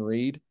mentioned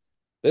Reed.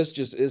 This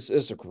just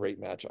is a great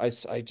match.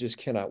 I just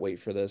cannot wait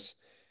for this.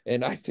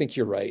 And I think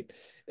you're right.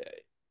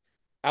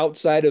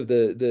 Outside of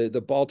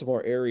the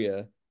Baltimore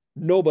area,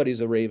 nobody's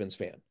a Ravens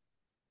fan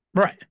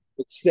Right.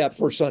 except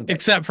for Sunday.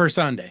 Except for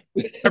Sunday.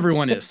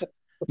 Everyone is.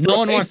 No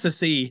one Right? wants to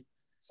see.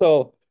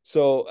 So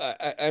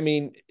I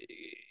mean,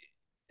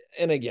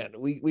 and again,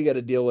 we got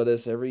to deal with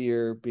this every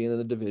year being in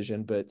the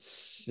division, but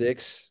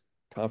 6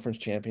 conference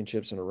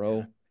championships in a Yeah.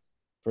 row.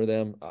 for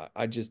them.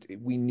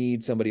 We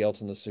need somebody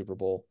else in the Super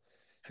Bowl.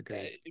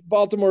 Agreed.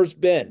 Baltimore's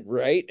been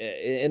right,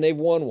 and they've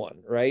won one,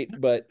 right?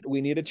 But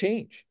we need a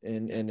change,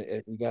 and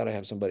we got to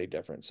have somebody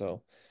different.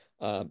 So,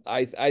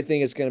 I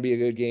think it's going to be a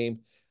good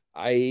game.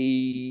 I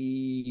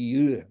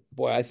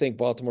think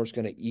Baltimore's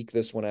going to eke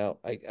this one out.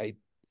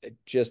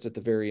 Just at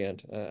the very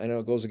end. I know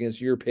it goes against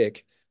your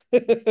pick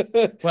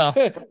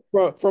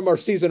Well, from our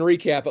season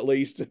recap, at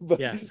least. But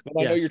yes,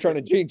 I know you're yes. trying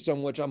to jinx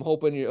them, which I'm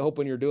hoping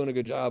you're doing a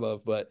good job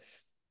of. But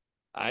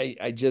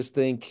I just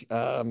think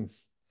Kansas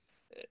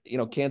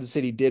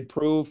City did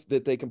prove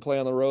that they can play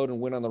on the road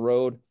and win on the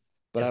road,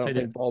 but I Yes, they don't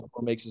did. think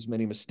Baltimore makes as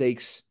many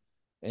mistakes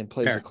and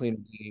plays a Fair. cleaner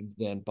game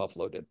than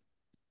Buffalo did.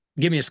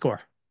 Give me a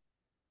score.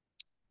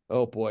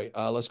 Oh boy.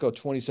 Let's go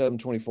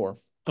 27-24.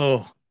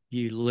 Oh,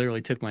 you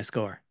literally took my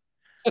score.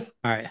 All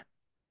right.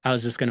 I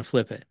was just going to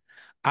flip it.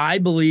 I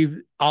believe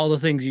all the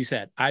things you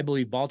said. I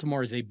believe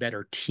Baltimore is a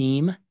better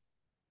team.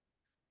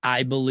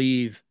 I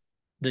believe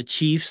the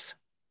Chiefs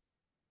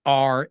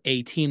are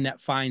a team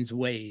that finds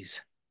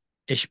ways,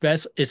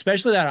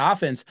 especially that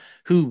offense,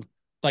 who,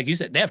 like you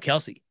said, they have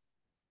Kelsey.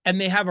 And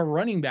they have a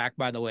running back,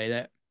 by the way,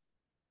 that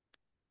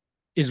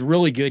is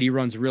really good. He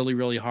runs really,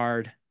 really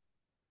hard.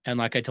 And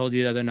like I told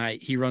you the other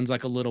night, he runs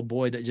like a little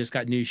boy that just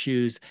got new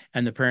shoes.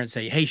 And the parents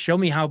say, "Hey, show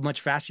me how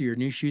much faster your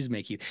new shoes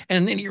make you."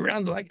 And then he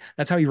runs like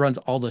that's how he runs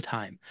all the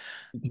time.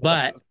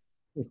 But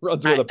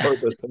Runs with I, a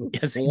purpose and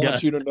yes, he wants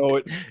does. you to know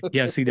it.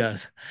 Yes, he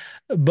does.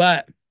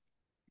 But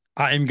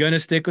I'm going to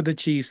stick with the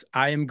Chiefs.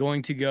 I'm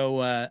going to go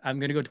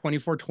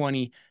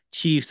 24-20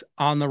 Chiefs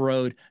on the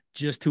road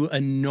just to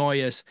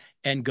annoy us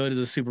and go to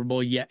the Super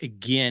Bowl yet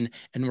again.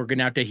 And we're going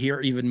to have to hear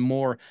even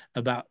more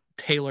about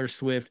Taylor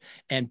Swift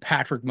and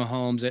Patrick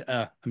Mahomes.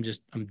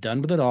 I'm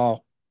done with it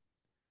all,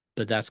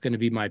 but that's going to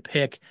be my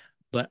pick.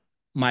 But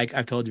Mike,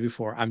 I've told you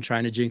before, I'm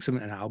trying to jinx him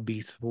and I'll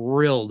be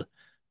thrilled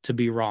to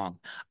be wrong.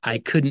 I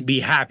couldn't be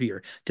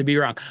happier to be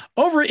wrong.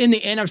 Over in the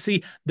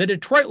NFC, the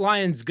Detroit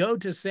Lions go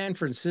to San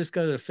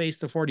Francisco to face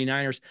the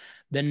 49ers.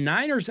 The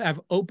Niners have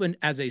opened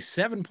as a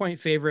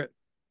 7-point favorite.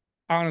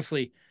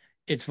 Honestly,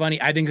 it's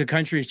funny. I think the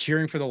country is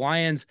cheering for the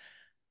Lions,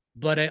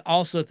 but I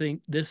also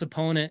think this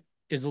opponent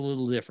is a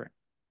little different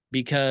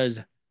because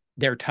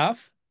they're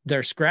tough,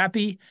 they're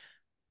scrappy.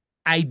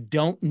 I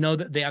don't know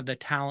that they have the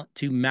talent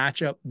to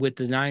match up with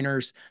the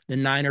Niners. The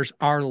Niners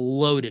are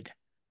loaded.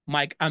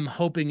 Mike, I'm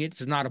hoping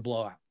it's not a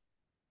blowout.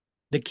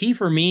 The key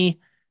for me,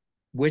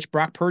 which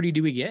Brock Purdy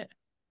do we get?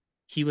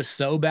 He was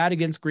so bad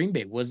against Green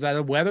Bay. Was that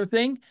a weather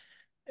thing?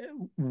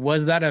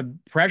 Was that a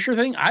pressure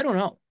thing? I don't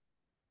know.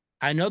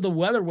 I know the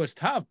weather was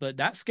tough, but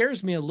that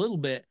scares me a little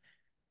bit.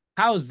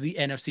 How's the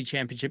NFC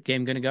Championship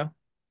game going to go?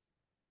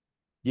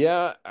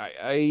 Yeah,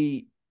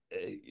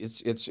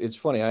 it's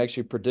funny. I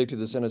actually predicted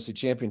this NFC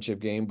Championship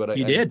game, but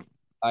You did.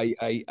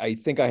 I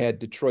think I had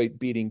Detroit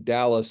beating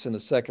Dallas in the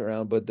second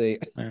round, but they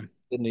Yeah.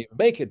 didn't even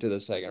make it to the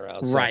second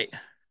round. So, Right.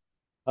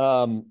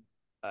 um,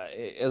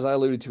 as I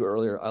alluded to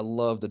earlier, I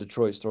love the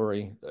Detroit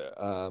story.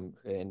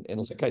 And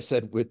like I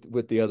said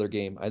with the other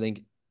game, I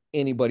think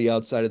anybody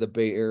outside of the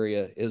Bay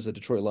Area is a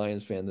Detroit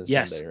Lions fan this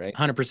Yes. Sunday, right?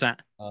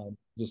 100%.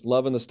 Just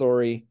loving the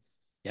story.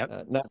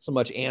 Yep. Not so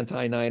much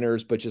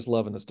anti-Niners, but just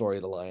loving the story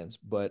of the Lions.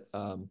 But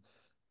I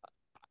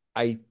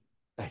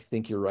I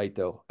think you're right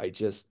though. I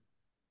just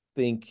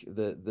think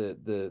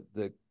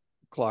the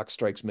clock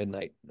strikes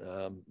midnight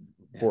Yeah.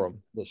 for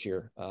them this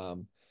year.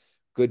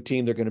 Good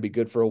team. They're going to be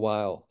good for a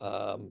while.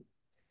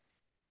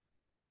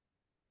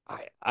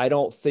 I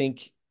don't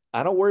think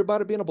I don't worry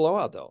about it being a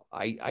blowout though.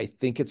 I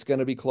think it's going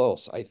to be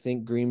close. I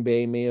think Green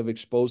Bay may have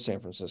exposed San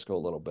Francisco a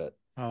little bit.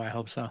 Oh, I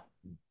hope so.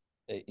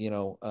 You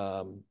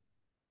know,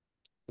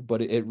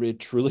 but it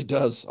truly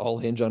does all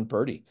hinge on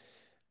Purdy.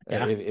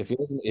 Yeah. If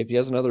he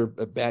has another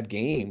bad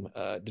game,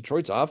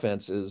 Detroit's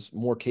offense is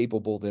more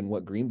capable than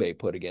what Green Bay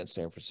put against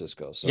San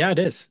Francisco. Yeah, So it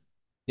is.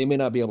 they may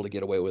not be able to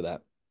get away with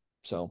that.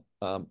 So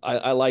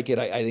I like it.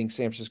 I think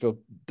San Francisco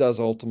does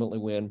ultimately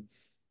win.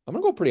 I'm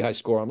gonna go pretty high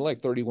score. I'm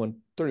like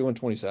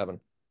 31-27.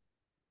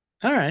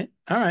 All right.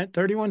 All right.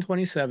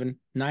 31-27.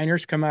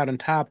 Niners come out on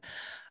top.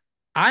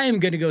 I am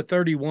going to go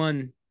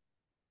 31-17.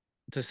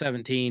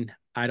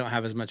 I don't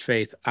have as much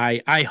faith.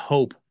 I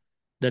hope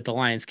that the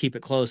Lions keep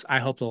it close. I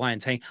hope the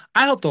Lions hang.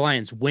 I hope the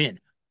Lions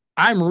win.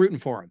 I'm rooting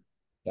for them.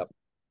 Yep.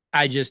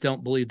 I just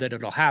don't believe that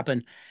it'll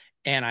happen.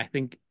 And I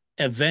think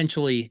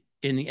eventually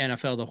in the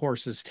NFL, the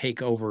horses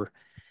take over.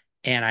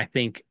 And I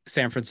think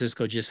San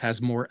Francisco just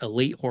has more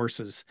elite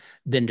horses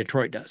than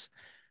Detroit does.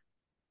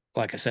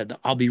 Like I said,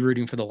 I'll be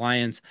rooting for the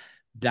Lions.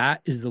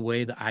 That is the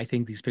way that I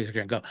think these picks are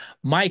going to go.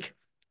 Mike,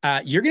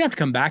 you're going to have to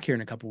come back here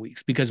in a couple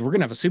weeks because we're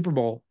going to have a Super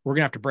Bowl. We're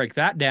going to have to break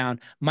that down.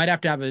 Might have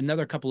to have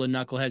another couple of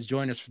knuckleheads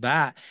join us for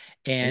that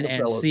Bring and the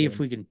fellas see if in.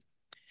 we can.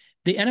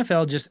 The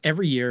NFL just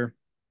every year,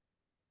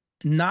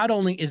 not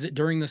only is it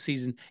during the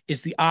season,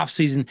 it's the off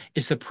season,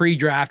 it's the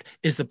pre-draft,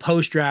 it's the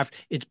post-draft,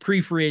 it's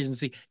pre-free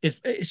agency.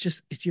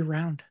 It's year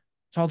round.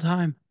 It's all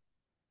time.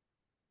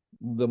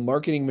 The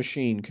marketing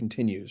machine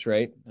continues,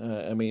 right?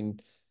 I mean,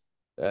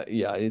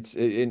 Yeah,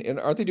 and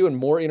aren't they doing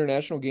more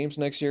international games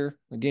next year?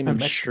 A game in I'm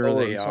Mexico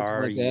sure they or something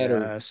are. like that, or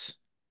Yes.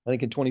 I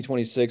think in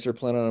 2026 they're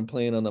planning on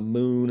playing on the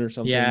moon or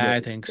something. Yeah, Yeah,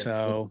 I think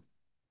so. it's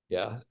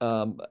yeah.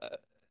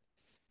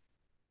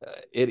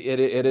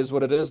 It is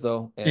what it is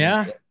though, and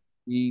Yeah.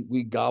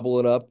 we gobble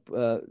it up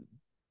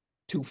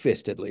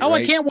two-fistedly, Oh, I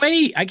right? can't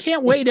wait. I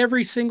can't wait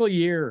every single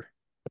year.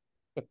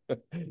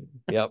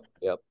 Yep,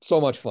 yep.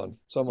 So much fun,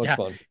 so much Yeah.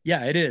 fun.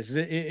 Yeah, it is.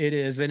 It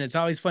is. And it's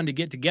always fun to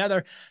get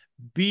together.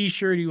 Be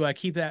sure to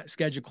keep that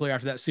schedule clear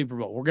after that Super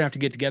Bowl. We're gonna have to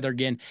get together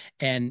again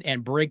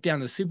and break down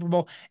the Super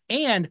Bowl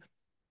and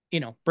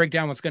break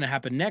down what's going to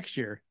happen next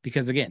year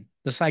because again,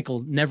 the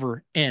cycle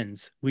never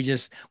ends. We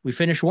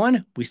finish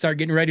one, we start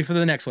getting ready for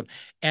the next one.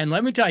 And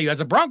let me tell you, as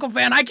a Bronco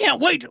fan, I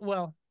can't wait.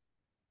 Well,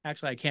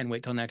 actually, I can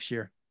wait till next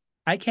year.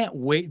 I can't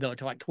wait though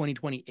till like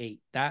 2028.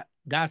 That's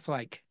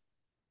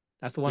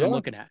the one I'm Yeah,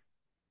 looking at.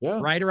 yeah,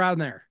 Right around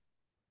there.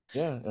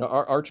 yeah. And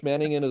Arch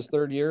Manning in his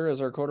third year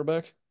as our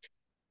quarterback.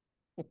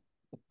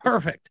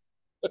 Perfect.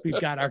 We've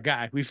got our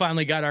guy. We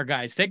finally got our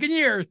guy. It's taken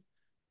years,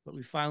 but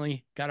we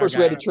finally got Of our course,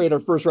 we had to guy. trade our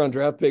first round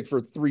draft pick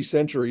for 3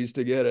 centuries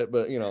to get it,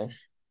 but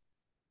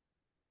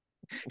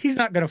He's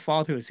not going to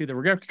fall to us either.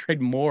 We're going to have to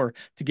trade more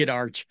to get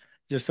Arch,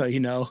 just so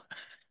you know.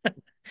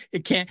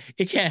 It can't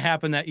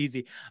happen that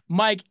easy.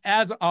 Mike,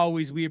 as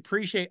always, we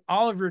appreciate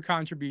all of your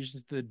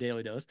contributions to the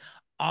Daily Dose.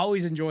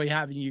 Always enjoy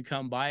having you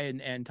come by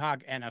and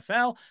talk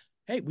NFL.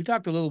 Hey, we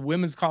talked a little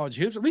women's college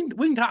hoops. We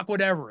can talk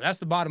whatever. That's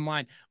the bottom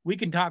line. We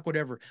can talk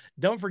whatever.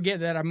 Don't forget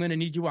that I'm going to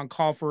need you on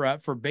call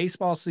for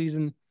baseball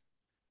season,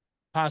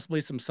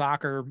 possibly some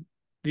soccer.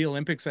 The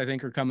Olympics, I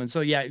think, are coming.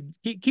 So yeah,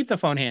 keep the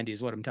phone handy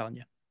is what I'm telling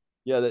you.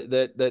 yeah,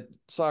 that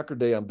soccer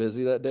day, I'm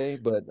busy that day,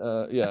 but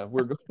yeah,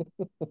 we're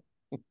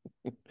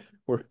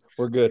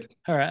good.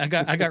 All right, I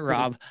got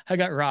Rob. I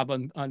got Rob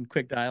on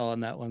quick dial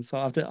on that one, so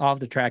I'll have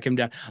to track him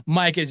down.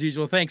 Mike, as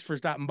usual, thanks for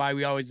stopping by.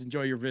 We always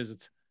enjoy your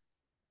visits.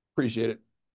 Appreciate it.